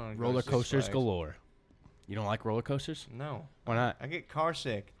ride. I don't wanna go to Roller Six coasters Flags. galore. You don't like roller coasters? No, Why not? I get car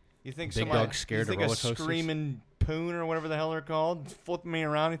sick. You think Big somebody? dog scared you of think roller a coasters? screaming poon or whatever the hell they're called, flipping me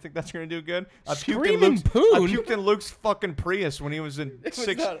around? You think that's gonna do good? I puked in Screaming Luke's, poon? I puked in Luke's fucking Prius when he was in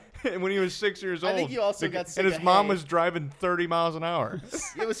when he was 6 years old. I think you also got sick and his of mom hay. was driving 30 miles an hour.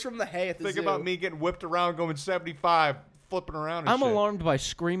 It was from the hay at the Think zoo. about me getting whipped around going 75, flipping around. And I'm shit. alarmed by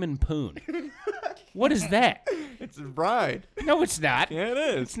screaming poon. What is that? It's a ride. No, it's not. Yeah, it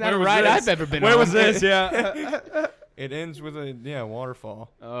is. It's not a ride I've ever been Where on. was this? Yeah. It ends with a waterfall.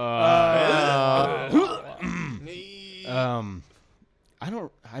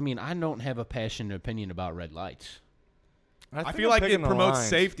 I don't have a passionate opinion about red lights. I think feel I'm like picking it the promotes lines.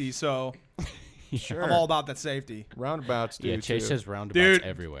 safety, so Sure. I'm all about that safety. Roundabouts, do Yeah, Chase too. says roundabouts Dude.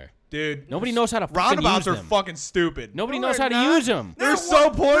 everywhere. Dude. Nobody knows how to fucking Roundabouts use are them. fucking stupid. Nobody No, knows how they're to not. use them. They're so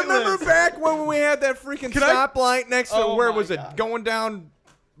pointless. Remember back when we had that freaking Can I- stoplight next to Oh where my was God. it going down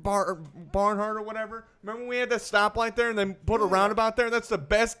Barnhart or whatever? Remember when we had that stoplight there and then put a roundabout there? That's the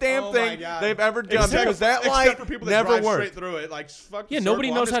best damn Oh my thing God. they've ever done Except- because that except light for people that never drive worked. straight through it. Like, fuck Yeah, the nobody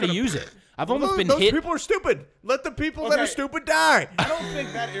circle. I'm knows just how to gonna- use it. I've Well, almost been those hit. people are stupid. Let the people that are Okay. stupid die. I don't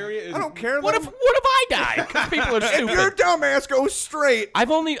think that area is. I don't care. What Let if 'em- I die? Because people are if you're a stupid. dumbass, go straight. I've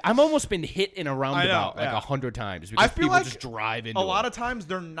almost been hit in a roundabout like yeah. 100 times I because feel people like just drive into a lot them. of times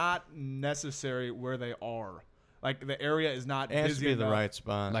they're not necessary where they are. Like the area is not It has to busy be the enough. right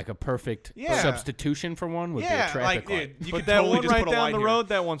spot. Like a perfect Yeah. substitution for one would be a Yeah, traffic like light. dude, you but could that totally one just right put a down light the here. road,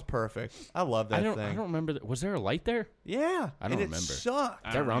 that one's perfect. I love that I don't thing. remember. Was there a light there? Yeah, I don't and remember. It sucked. I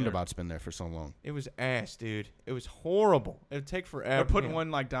That don't either. roundabout's been there for so long. It was ass, dude. It was horrible. It'd take forever. They're putting Yeah.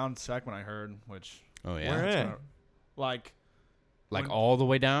 one like down Second, I heard, which Oh yeah, Where at? like like when- all the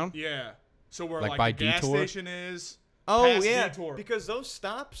way down. yeah. So where Like like, by the gas Detour? station is. Oh past yeah, Detour. because those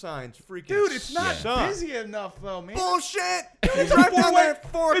stop signs freaking. Dude, it's not suck. busy enough though, man. Bullshit. You It's a drive down four-way- there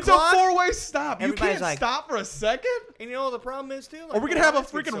at 4 It's o'clock. a four-way stop. You Everybody's can't like- stop for a second. And you know what the problem is too? Like, Are we the gonna have a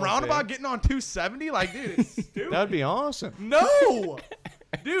lines get freaking so roundabout big. getting on 270? Like, dude, it's stupid. That'd be awesome. No,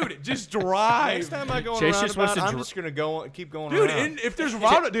 dude, just drive. Next time I go on a Chase just wants roundabout, to I'm just gonna go keep going Dude, around. and if there's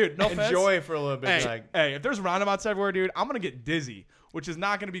roundabout, dude, no offense. Enjoy it for a little bit. Hey, Like, hey, if there's roundabouts everywhere, dude, I'm gonna get dizzy, which is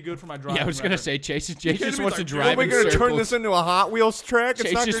not gonna be good for my driving. Yeah, I was gonna record. say Chase kidding just me? wants to Like, drive are we in gonna circles. turn this into a Hot Wheels track? It's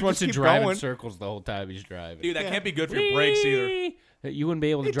Chase not just gonna wants to keep drive going. in circles the whole time he's driving. Dude, that can't be good for your brakes either. You wouldn't be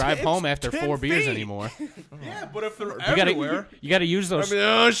able to drive It's home after 10 4 beers feet. anymore. Yeah, but if they're You gotta, everywhere, you gotta use I those. mean,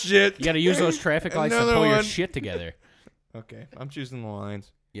 oh shit. You gotta use those traffic lights to Another pull your one. shit together. Okay, I'm choosing the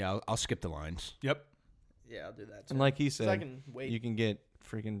lines. Yeah, I'll skip the lines. yep. Yeah, I'll do that. Too. And like he So said, I can wait. you can get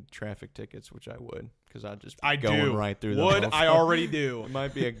freaking traffic tickets, which I would, because I'd just be I going do. right through them. Would I motherfuckers. already do? It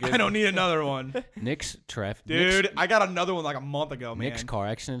might be a good. I don't need another one, Nick's traffic. dude. I got another one like a month ago, man. Nick's car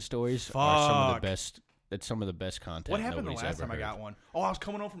accident stories are some of the Fuck. best. It's some of the best content. What happened the nobody's last ever time I got heard. one? Oh, I was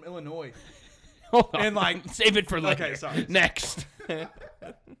coming home from Illinois. Hold on. And, like- save it for later. Okay, sorry. Next.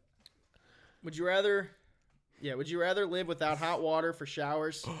 Would you rather? Yeah, would you rather live without hot water for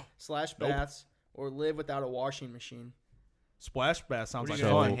showers / baths, or live without a washing machine? Splash bath sounds What like are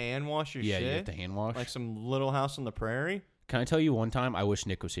you So- gonna fun. hand wash your Yeah, shit? you have to hand wash. Like some Little House on the Prairie. Can I tell you one time? I wish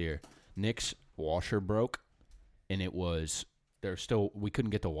Nick was here. Nick's washer broke, and it was we couldn't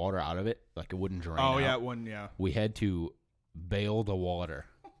get the water out of it. Like it wouldn't drain. Oh out. yeah, one yeah. We had to bail the water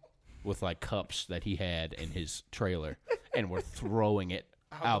with like cups that he had in his trailer, and we're throwing it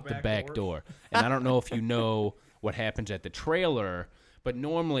out the back door. And I don't know if you know what happens at the trailer, but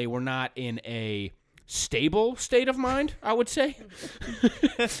normally we're not in a stable state of mind, I would say.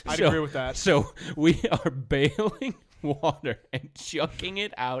 I'd agree with that. So we are bailing water and chucking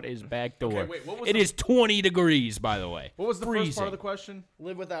it out his back door. wait, what was It the- is 20 degrees, by the way. What was the first part of the Freezing. question?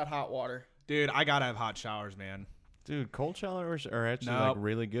 Live without hot water. Dude, I gotta have hot showers, man. Dude, cold showers are actually Nope. like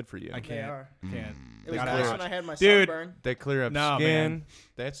really good for you. I can't. are. Can't. It was Gotta nice have when I had my Dude. sunburn. They clear up No, skin. man.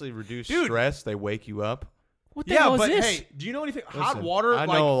 They actually reduce Dude. stress. They wake you up. What the Yeah, hell is but this? hey, do you know anything? Hot Listen, water, I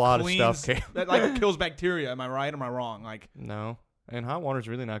like, know a lot of cleans, stuff, Caleb. that like kills bacteria. Am I right? Am I wrong? Like, No. And hot water's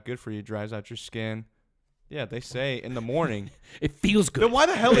really not good for you. It dries out your skin. Yeah, they say in the morning It feels good. then why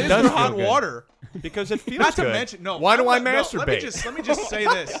the hell It is does there feel hot good. water? because it feels Not to good. mention, no. Why do I no, masturbate? let me just say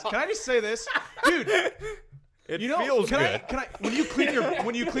this. Can I just say this, dude? it You know, feels can good. I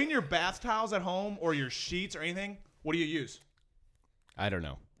when you clean your bath towels at home or your sheets or anything? What do you use? I don't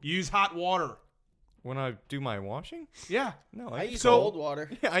know. Use hot water. When I do my washing? Yeah. No, I use So- cold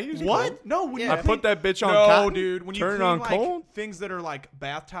water. Yeah, I use What? cold. No, when Yeah. you I put that bitch on No, cotton, dude. When you turn it clean on like cold. things that are like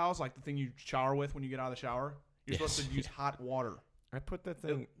bath towels, like the thing you shower with when you get out of the shower, you're Yes. supposed to use hot water. I put that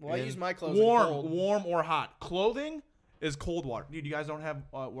thing. Well, I in. use my clothes in Warm, cold. warm or hot. Clothing is cold water. Dude, you guys don't have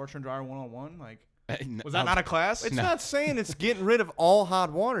washer and dryer 101? Like, was that not a class? It's No. not saying it's getting rid of all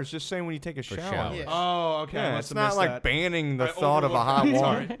hot water. It's just saying when you take a For shower. shower. Yeah. Oh, okay. I Yeah, must it's have not missed like that. banning the I thought of a hot overlooked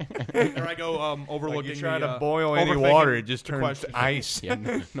water. Sorry. Or I go overlooking. Like you try the, to boil any overthinking water, it just the turns question. to ice.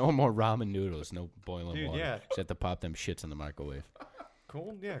 Yeah, no more ramen noodles. No boiling Dude, water. yeah. Just have to pop them shits in the microwave.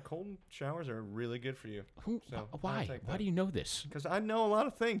 Cold showers are really good for you. Who? So, Why? I'll take Why that. do you know this? Because I know a lot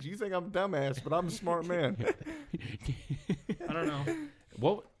of things. You think I'm a dumbass, but I'm a smart man. I don't know.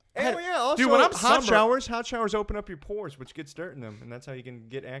 Well, Oh yeah, also Dude, when I'm hot sunburned- hot showers open up your pores, which gets dirt in them, and that's how you can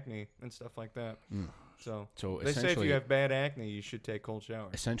get acne and stuff like that. So So they say if essentially- you have bad acne, you should take cold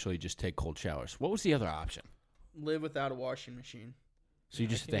showers. essentially just take cold showers. What was the other option? Live without a washing machine. So you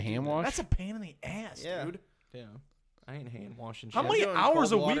just can't the do hand that. wash? That's a pain in the ass, Yeah. dude. Yeah, I ain't hand washing. How shit. many doing hours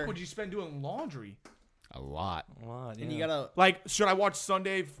cold a week water. would you spend doing laundry? a lot. A lot, And yeah. you gotta. Like, should I watch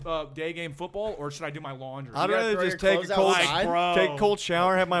Sunday day game football or should I do my laundry? I'd You gotta rather throw just your take a clothes cold, outside? Bro. take a cold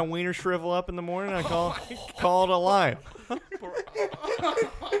shower, have my wiener shrivel up in the morning. I call it a life.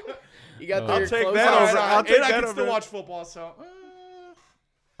 You got I'll your take clothes that over- outside. I'll take and I that can over- still watch football, so.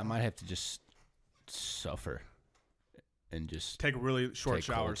 I might have to just suffer and just Take really short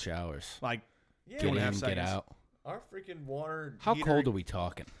take cold showers. showers. Like, Yeah, Get in, 2.5 get seconds. out. our freaking water. How heater- cold are we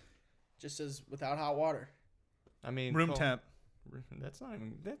talking? Just as without hot water. I mean, room cold- temp. That's not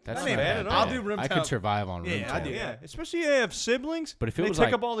even. That's not not ain't bad bad. at all. I'll do room I temp. could survive on room Yeah, I temp. do. Yeah, especially if you have siblings. But if it they was take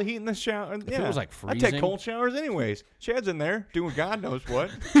like- up all the heat in the shower, it was like I take freezing- cold showers anyways. Chad's in there doing God knows what.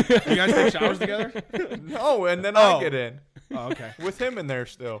 You guys take showers together? No, and then Oh. I get in Oh, okay. with him in there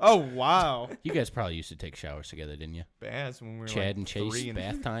still. Oh, wow. You guys probably used to take showers together, didn't you? Bass when we were Chad like and Chase, 3 and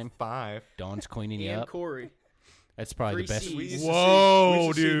bath time. 5. Dawn's cleaning you And up. Corey. That's probably the Free best. seas. We used Whoa, to see, we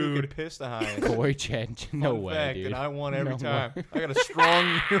used to see who dude. could piss the highest. Corey, Chad, no Fun way, fact, dude. and I won every No time. way. I got a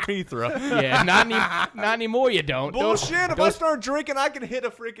strong urethra. Yeah, not anymore. You don't. Bullshit! If I those- start drinking, I can hit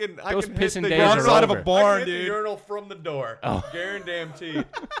a freaking. I those can hit pissing the days urinal. are Outside of a over. barn, I can hit dude. the urinal from the door. Oh. Guaranteed.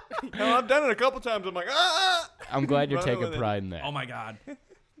 Hell, I've done it a couple times. I'm like, ah! I'm glad you're Running taking with it. pride in that. Oh, my God.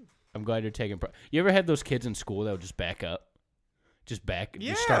 I'm glad you're taking pride. You ever had those kids in school that would just back up? Just start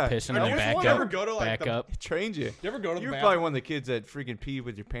Yeah. pissing I and then was back wondering. up. Ever go to, like, back the- up. It trained you. You ever go to the You were bathroom? probably one of the kids that freaking peed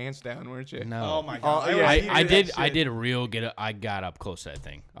with your pants down, weren't you? No. Oh, my God. Oh, yeah, always you I did did. that I shit. did a real get. I got up close to that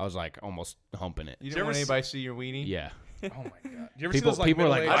thing. I was like almost humping it. You you didn't want ever anybody to see your weenie? Yeah. Oh, my God. Do you ever see People. those, like, People are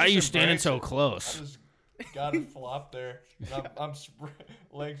like, middle-aged- "Why are you just standing embrace so it. close?" Just got it flopped there. And I'm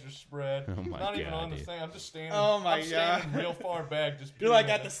legs are spread. Oh my Not even God, on the dude. thing. I'm just standing. Oh my I'm standing God. real far back. Just You're like peeing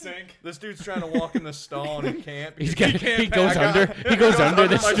at in the it. sink. This dude's trying to walk in the stall and he can't. He's because got. can't He goes back under. up. He goes under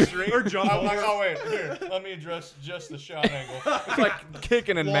the my string. string. Or jump I'm like, over. oh wait, here, let me address just the shot angle. It's like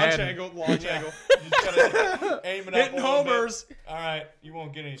kicking and Launch Madden. angle, launch Yeah. angle. You just gotta aim it up Hitting a little bit. homers. All right, you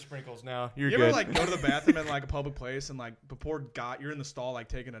won't get any sprinkles now. You're You good. ever like go to the bathroom in like a public place and like before you're in the stall like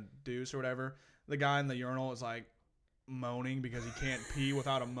taking a deuce or whatever, the guy in the urinal is like moaning because he can't pee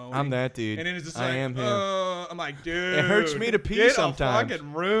without a moaning. I'm that dude. And then it's just I like, am him. I'm like, dude, It hurts me to pee get sometimes. a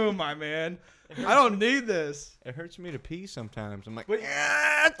fucking room, my man. I don't need this. It hurts me to pee sometimes. I'm like, But-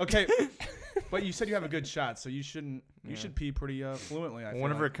 Okay, but you said you have a good shot, so you shouldn't. You should pee pretty fluently. I feel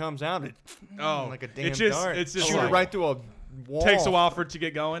whenever like. it comes out, it like a damn it's just, dart. It's just shoot like, it right through a wall. takes a while for it to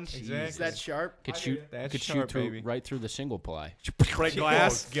get going. Exactly. Is that sharp? Could shoot. That's Could shoot sharp, through baby. right through the single ply. Break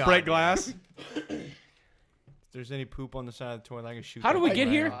glass. God. Break glass. If there's any poop on the side of the toilet, I can shoot. How that do we thing get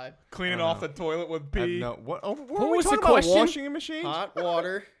right here? out. Cleaning I off know. the toilet with I have pee. no, what? Oh, What were we was the talking about question? washing machines? Hot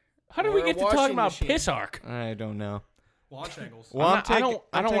water. How do we Or get a to talking washing about machine. piss arc? I don't know. Launch angles. Well, I'm I'm not- taking,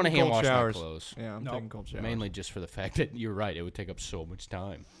 I don't I'm want to taking hand cold wash showers. my clothes. Yeah, I'm No. taking cold showers. Mainly just for the fact that you're right. It would take up so much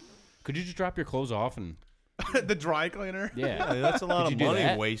time. Could you just drop your clothes off and The dry cleaner. yeah? Yeah, that's a lot Could of you do money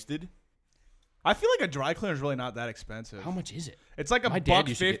that? wasted. I feel like a dry cleaner is really not that expensive. How much is it? It's like My dad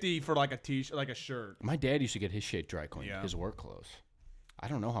used to get- $1.50 for like a t-shirt, like a shirt. My dad used to get his shit dry cleaned, Yeah. his work clothes. I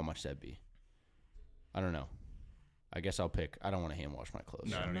don't know how much that'd be. I don't know. I guess I'll pick. I don't want to hand wash my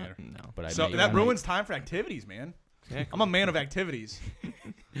clothes. No, I don't either. No. But I So may- that I may- ruins time for activities, man. I'm a man of activities.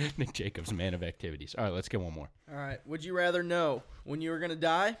 Nick Jacobs, man of activities. All right, let's get one more. All right. Would you rather know when you were gonna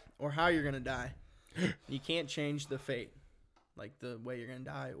die or how you're gonna die? You can't change the fate, like the way you're gonna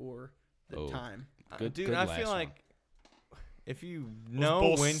die or the Oh. time. Good, Dude, good I last feel one. like if you Those know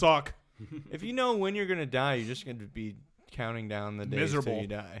both when suck. if you know when you're gonna die, you're just gonna be counting down the days Miserable. till you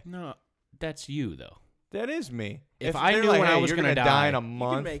die. No, that's you though. That is me. If I they're knew like, when hey, I was you're gonna die in a You can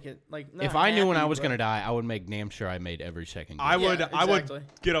month, make it like. If I knew when I was gonna die, I would make damn sure I made every second. I good. would. I exactly. would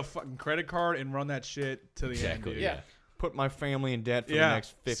get a fucking credit card and run that shit to the end. Exactly. Dude. Yeah. put my family in debt for the Yeah,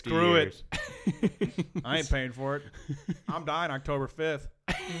 next 50 screw years. it. I ain't paying for it. I'm dying October 5th.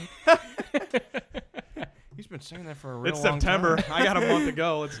 He's been saying that for a real It's long September. time. I got a month to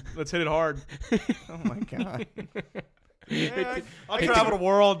go. Let's hit it hard. Oh my god. I'll travel the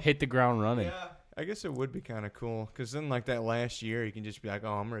world. Hit the ground running. I guess it would be kind of cool because then, like that last year, you can just be like,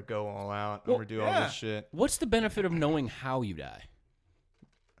 "Oh, I'm gonna go all out. I'm Well, gonna do all yeah. this shit." What's the benefit of knowing how you die?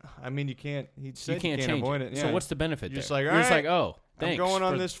 I mean, you can't. He said You can't change avoid it. So Yeah. what's the benefit? You're just there? like, You're just "Alright, like, oh, I'm thanks. going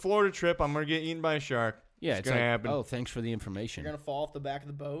on for- this Florida trip. I'm gonna get eaten by a shark. Yeah, it's it's gonna like, happen. oh, thanks for the information. You're gonna fall off the back of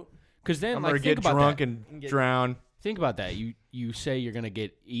the boat. Because then, I'm like, gonna think get about drunk that. and drown. Think about that. You say you're gonna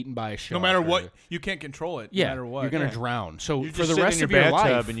get eaten by a shark. No matter or- what, you can't control it. Yeah, No matter what. you're gonna Yeah. drown. So You for just the sit rest in of your your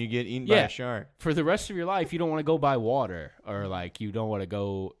bathtub life, and you get eaten by yeah, a shark. for the rest of your life, you don't want to go by water or like you don't want to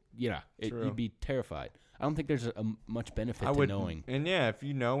go. True. You'd be terrified. I don't think there's a much benefit I to would knowing. And yeah, if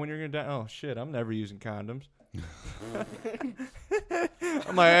you know when you're gonna die, oh shit, I'm never using condoms. I'm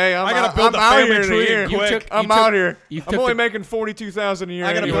like, hey, I gotta build I'm the out family here in a tree year. quick. I'm out here. you I'm took only the- making $42,000 a year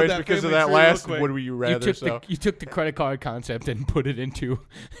I gotta build anyways that because of family that tree real last. quick. What would you rather? You took the credit card concept and put it into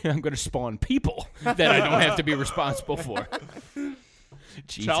I'm going to spawn people that I don't have to be responsible for.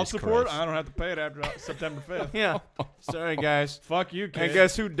 Jesus Child support? Christ. I don't have to pay it after September 5th. Yeah. Sorry, guys. Fuck you, kid. And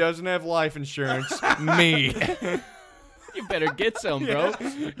guess who doesn't have life insurance? Me. You better get some, bro.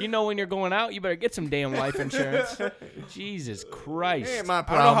 You know when you're going out, you better get some damn life insurance. Jesus Christ. Ain't my I don't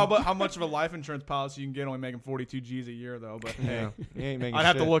know problem. how much of a life insurance policy you can get only making 42 G's a year, though. But hey, Yeah. You ain't making I'd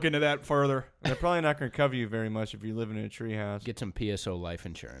have to shit. look into that further. They're probably not going to cover you very much if you're living in a treehouse. Get some PSO life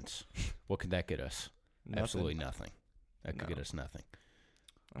insurance. What could that get us? Nothing. Absolutely nothing. That could No. get us nothing.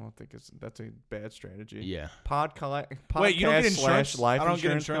 I don't think that's a bad strategy. Yeah. Wait, you don't get insurance? Life I don't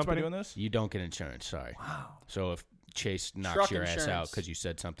get insurance insurance by company? doing this? You don't get insurance, sorry. Wow. So if Chase knocks Truck your ass out insurance. because you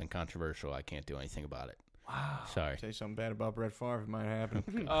said something controversial, I can't do anything about it. Wow. Sorry. Say something bad about Brett Favre, it might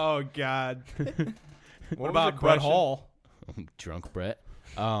happen. Oh, God. What was about the Brett question? Hall? Drunk Brett.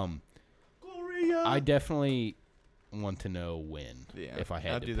 I definitely want to know when. Yeah, if I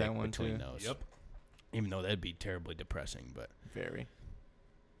had I'd to do pick that one between too. those. Even though that'd be terribly depressing, but Very.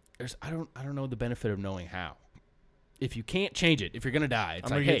 I don't know the benefit of knowing how. If you can't change it, if you're gonna die,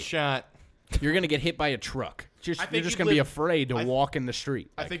 it's I'm like, gonna hey, get shot. you're gonna get hit by a truck. I You're think just you'd gonna be live- afraid to I- walk in the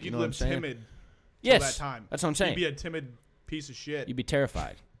street. I Like, think you you'd know what I'm live saying? timid Yes, till that time. that's what I'm saying. You'd be a timid piece of shit. You'd be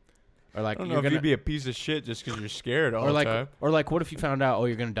terrified, or like I don't know you're if gonna, you'd be a piece of shit just because you're scared all or like, the time. or like, what if you found out, oh,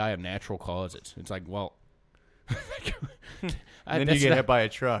 you're gonna die of natural causes? It's like, well, And then you get hit by a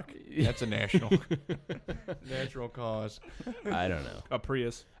truck. That's a natural cause. I don't know. A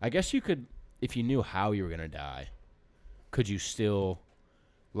Prius. I guess you could, if you knew how you were gonna die, could you still,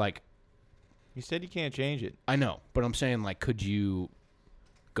 like, You said you can't change it. I know, but I'm saying, like, could you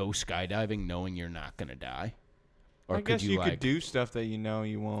go skydiving knowing you're not gonna die, or I could guess you like, could do stuff that you know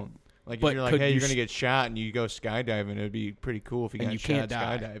you won't. Like But if you're like, could hey, you you're gonna s- get shot and you go skydiving, it'd be pretty cool if you And got you shot can't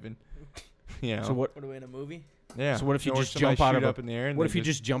die. skydiving. You know. So what? What are we in a movie? Yeah. So what if you Or just somebody jump out shoot of up in the air? And What they if you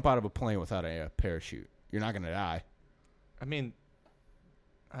just jump out of a plane without a parachute? You're not gonna die I mean,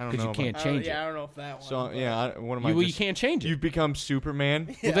 I don't because know. you can't about- change Yeah, I it. don't know if that one. So but- yeah, what am I? You Just, can't change it. You've become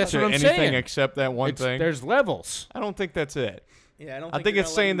Superman. Well, that's to what I'm anything saying. except that one thing. There's levels. I don't think that's it. Yeah, I don't. I think they're it's gonna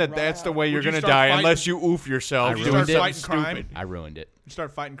let saying you that run that's the out. way you're Would you gonna start die fighting- unless you oof yourself. I You're ruined doing it. something Fighting crime? stupid. I ruined it. You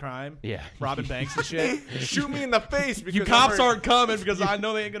start fighting crime. Yeah. Robbing banks and shit. Shoot me in the face because You I'm cops already- aren't coming because I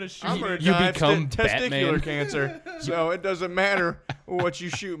know they ain't gonna shoot I'm you. gonna You die of become testicular Batman. cancer, so it doesn't matter what you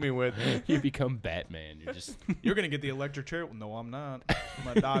shoot me with. You become Batman. You're just. You're gonna get the electric chair. Well, no, I'm not. I'm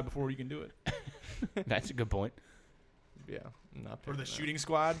gonna die before you can do it. That's a good point. Yeah, I'm not Or picking the that. shooting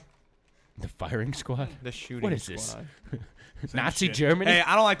squad. The firing squad. The shooting What is this? squad. Nazi Shit. Germany. Hey,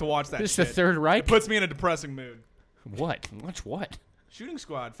 I don't like to watch that. This is shit. the Third Reich. It puts me in a depressing mood. What? Watch what? Shooting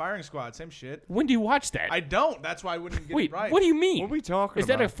squad, firing squad, same shit. When do you watch that? I don't. That's why I wouldn't get Wait. it right. What do you mean? What are we talking Is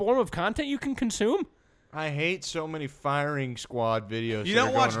that about? a form of content you can consume? I hate so many firing squad videos. You that don't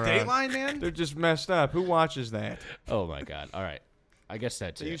are watch going around. Dateline, man? They're just messed up. Who watches that? Oh my God! All right, I guess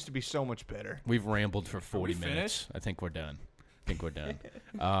that's They it. used to be so much better. We've rambled for 40 we minutes. finished? I think we're done.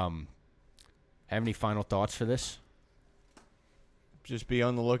 Have any final thoughts for this? Just be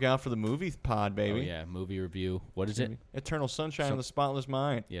on the lookout for the movie pod, baby. Oh yeah, movie review. What is it? Eternal Sunshine Some- of the Spotless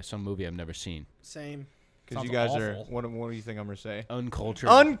Mind. Yeah, some movie I've never seen. Same. Because you Sounds guys are. awful. What do you think I'm gonna say? Uncultured.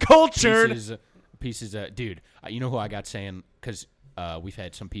 Uncultured. Pieces. Dude, you know who I got saying? Because we've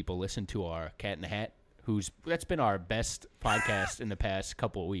had some people listen to our Cat in the Hat that's been our best podcast in the past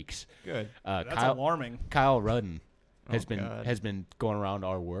couple of weeks. Good. That's alarming. Kyle Rudden has God. been going around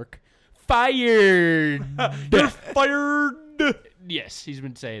our work. Fired. You're fired. Yes, he's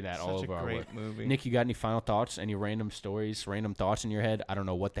been saying that all Such over a our great work. movie. Nick, you got any final thoughts? Any random stories, random thoughts in your head? I don't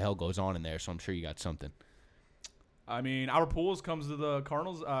know what the hell goes on in there, so I'm sure you got something. I mean, our Pools comes to the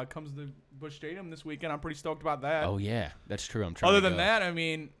Cardinals, comes to Busch Stadium this weekend. I'm pretty stoked about that. Oh yeah, that's true. I'm trying. Other to than go. that, I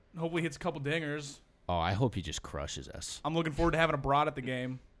mean, hopefully hits a couple dingers. Oh, I hope he just crushes us. I'm looking forward to having a brat at the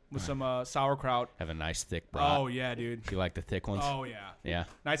game with some sauerkraut. Have a nice thick brat. Oh yeah, dude. You like the thick ones? Oh yeah. Yeah.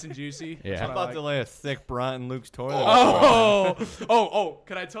 Nice and juicy. Yeah. That's I'm what I about like. to lay a thick brat in Luke's toilet. Oh!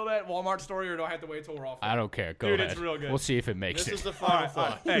 Can I tell that Walmart story, or do I have to wait till we're off? I don't care. Go Dude, ahead. it's real good. We'll see if it makes This it. is the All final right, all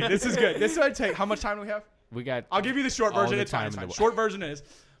thought. right. Hey, this is good. This is what I take. How much time do we have? We got. I'll give you the short all version. the It's fine. time It's in fine. the wo- Short version is,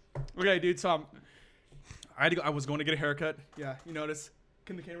 okay, dude. So I was going to get a haircut. Yeah, you notice.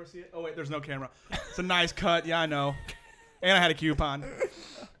 Can the camera see it? Oh wait, there's no camera. It's a nice cut. Yeah, I know. And I had a coupon.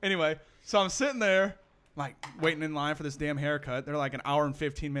 Anyway, so I'm sitting there, like waiting in line for this damn haircut. They're like an hour and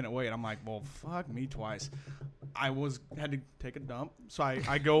 15-minute wait. I'm like, well, fuck me twice. I had to take a dump, so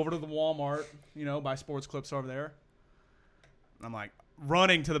I go over to the Walmart, buy sports clips over there. And I'm like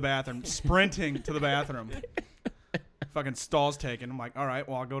running to the bathroom, sprinting to the bathroom. Fucking stall's taken. I'm like, all right,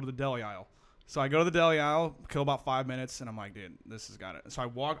 well, I'll go to the deli aisle. So I go to the deli aisle, kill about 5 minutes, and I'm like, dude, this has got it. So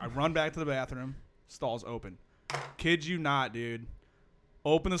I run back to the bathroom. Stall's open. Kid you not, dude.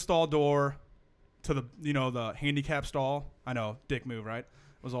 Open the stall door to the handicap stall. I know, dick move, right?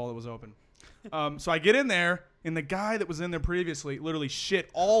 Was all that was open. So I get in there, and the guy that was in there previously literally shit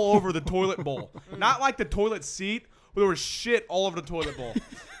all over the toilet bowl. Not like the toilet seat, but there was shit all over the toilet bowl.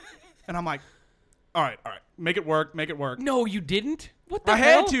 And I'm like, all right, make it work. No, you didn't. What the I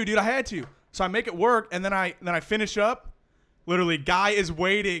hell? had to, dude. I had to. So I make it work, and then I finish up. Literally, guy is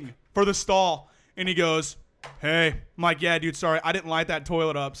waiting for the stall, and he goes, "Hey," I'm like, "Yeah, dude. Sorry, I didn't light that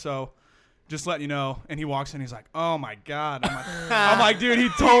toilet up, so just letting you know." And he walks in, he's like, "Oh my god." I'm like, dude, he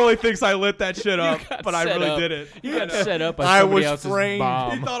totally thinks I lit that shit up, but I really didn't. You got set up by I somebody was else's framed. He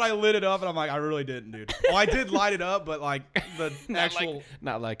bomb. thought I lit it up, and I'm like, I really didn't, dude. Well, I did light it up, but like the actual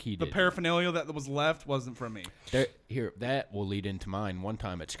Not like he the did. paraphernalia that was left wasn't from me. That will lead into mine. One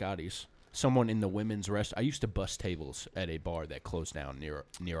time at Scotty's, someone in the women's rest. I used to bus tables at a bar that closed down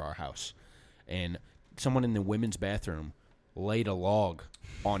near our house, and someone in the women's bathroom laid a log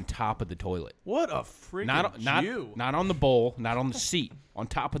on top of the toilet. What a freaking Jew. Not on the bowl, not on the seat, on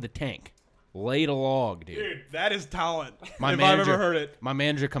top of the tank. Laid a log, dude. Dude, that is talent. If I've I've ever heard it. My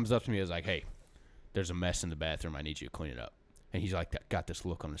manager comes up to me and is like, "Hey, there's a mess in the bathroom. I need you to clean it up." And he's like, got this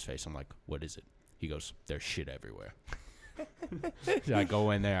look on his face. I'm like, "What is it?" He goes, "There's shit everywhere." So I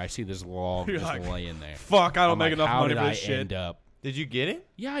go in there. I see this log You're just like, laying there. Fuck, I don't I'm make like, enough how money did for I this shit. end up? Did you get it?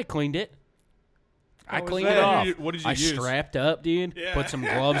 Yeah, I cleaned it. I was cleaned that? it off. What did you I use? strapped up, dude. Yeah. Put some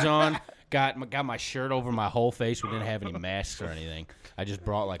gloves on. Got my shirt over my whole face. We didn't have any masks or anything. I just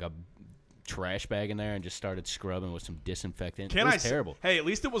brought like a trash bag in there and just started scrubbing with some disinfectant. It was terrible. Hey, at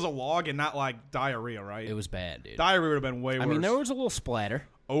least it was a log and not like diarrhea, right? It was bad, dude. Diarrhea would have been way worse. I mean, there was a little splatter.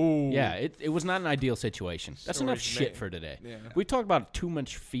 Oh. Yeah, it was not an ideal situation. That's enough Stories shit made. for today. Yeah. We talked about too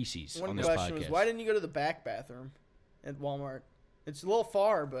much feces One on this question podcast. was, why didn't you go to the back bathroom at Walmart? It's a little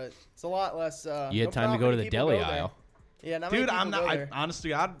far, but it's a lot less. You had time to go to the deli aisle. Yeah, not Dude, many I'm people not. go there.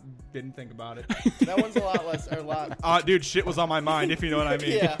 Honestly, I didn't think about it. That one's a lot less. Or a lot. Dude, shit was on my mind, if you know what I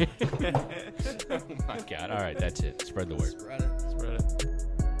mean. Yeah. Oh my God. All right, that's it. Spread the word. Spread it. Spread it.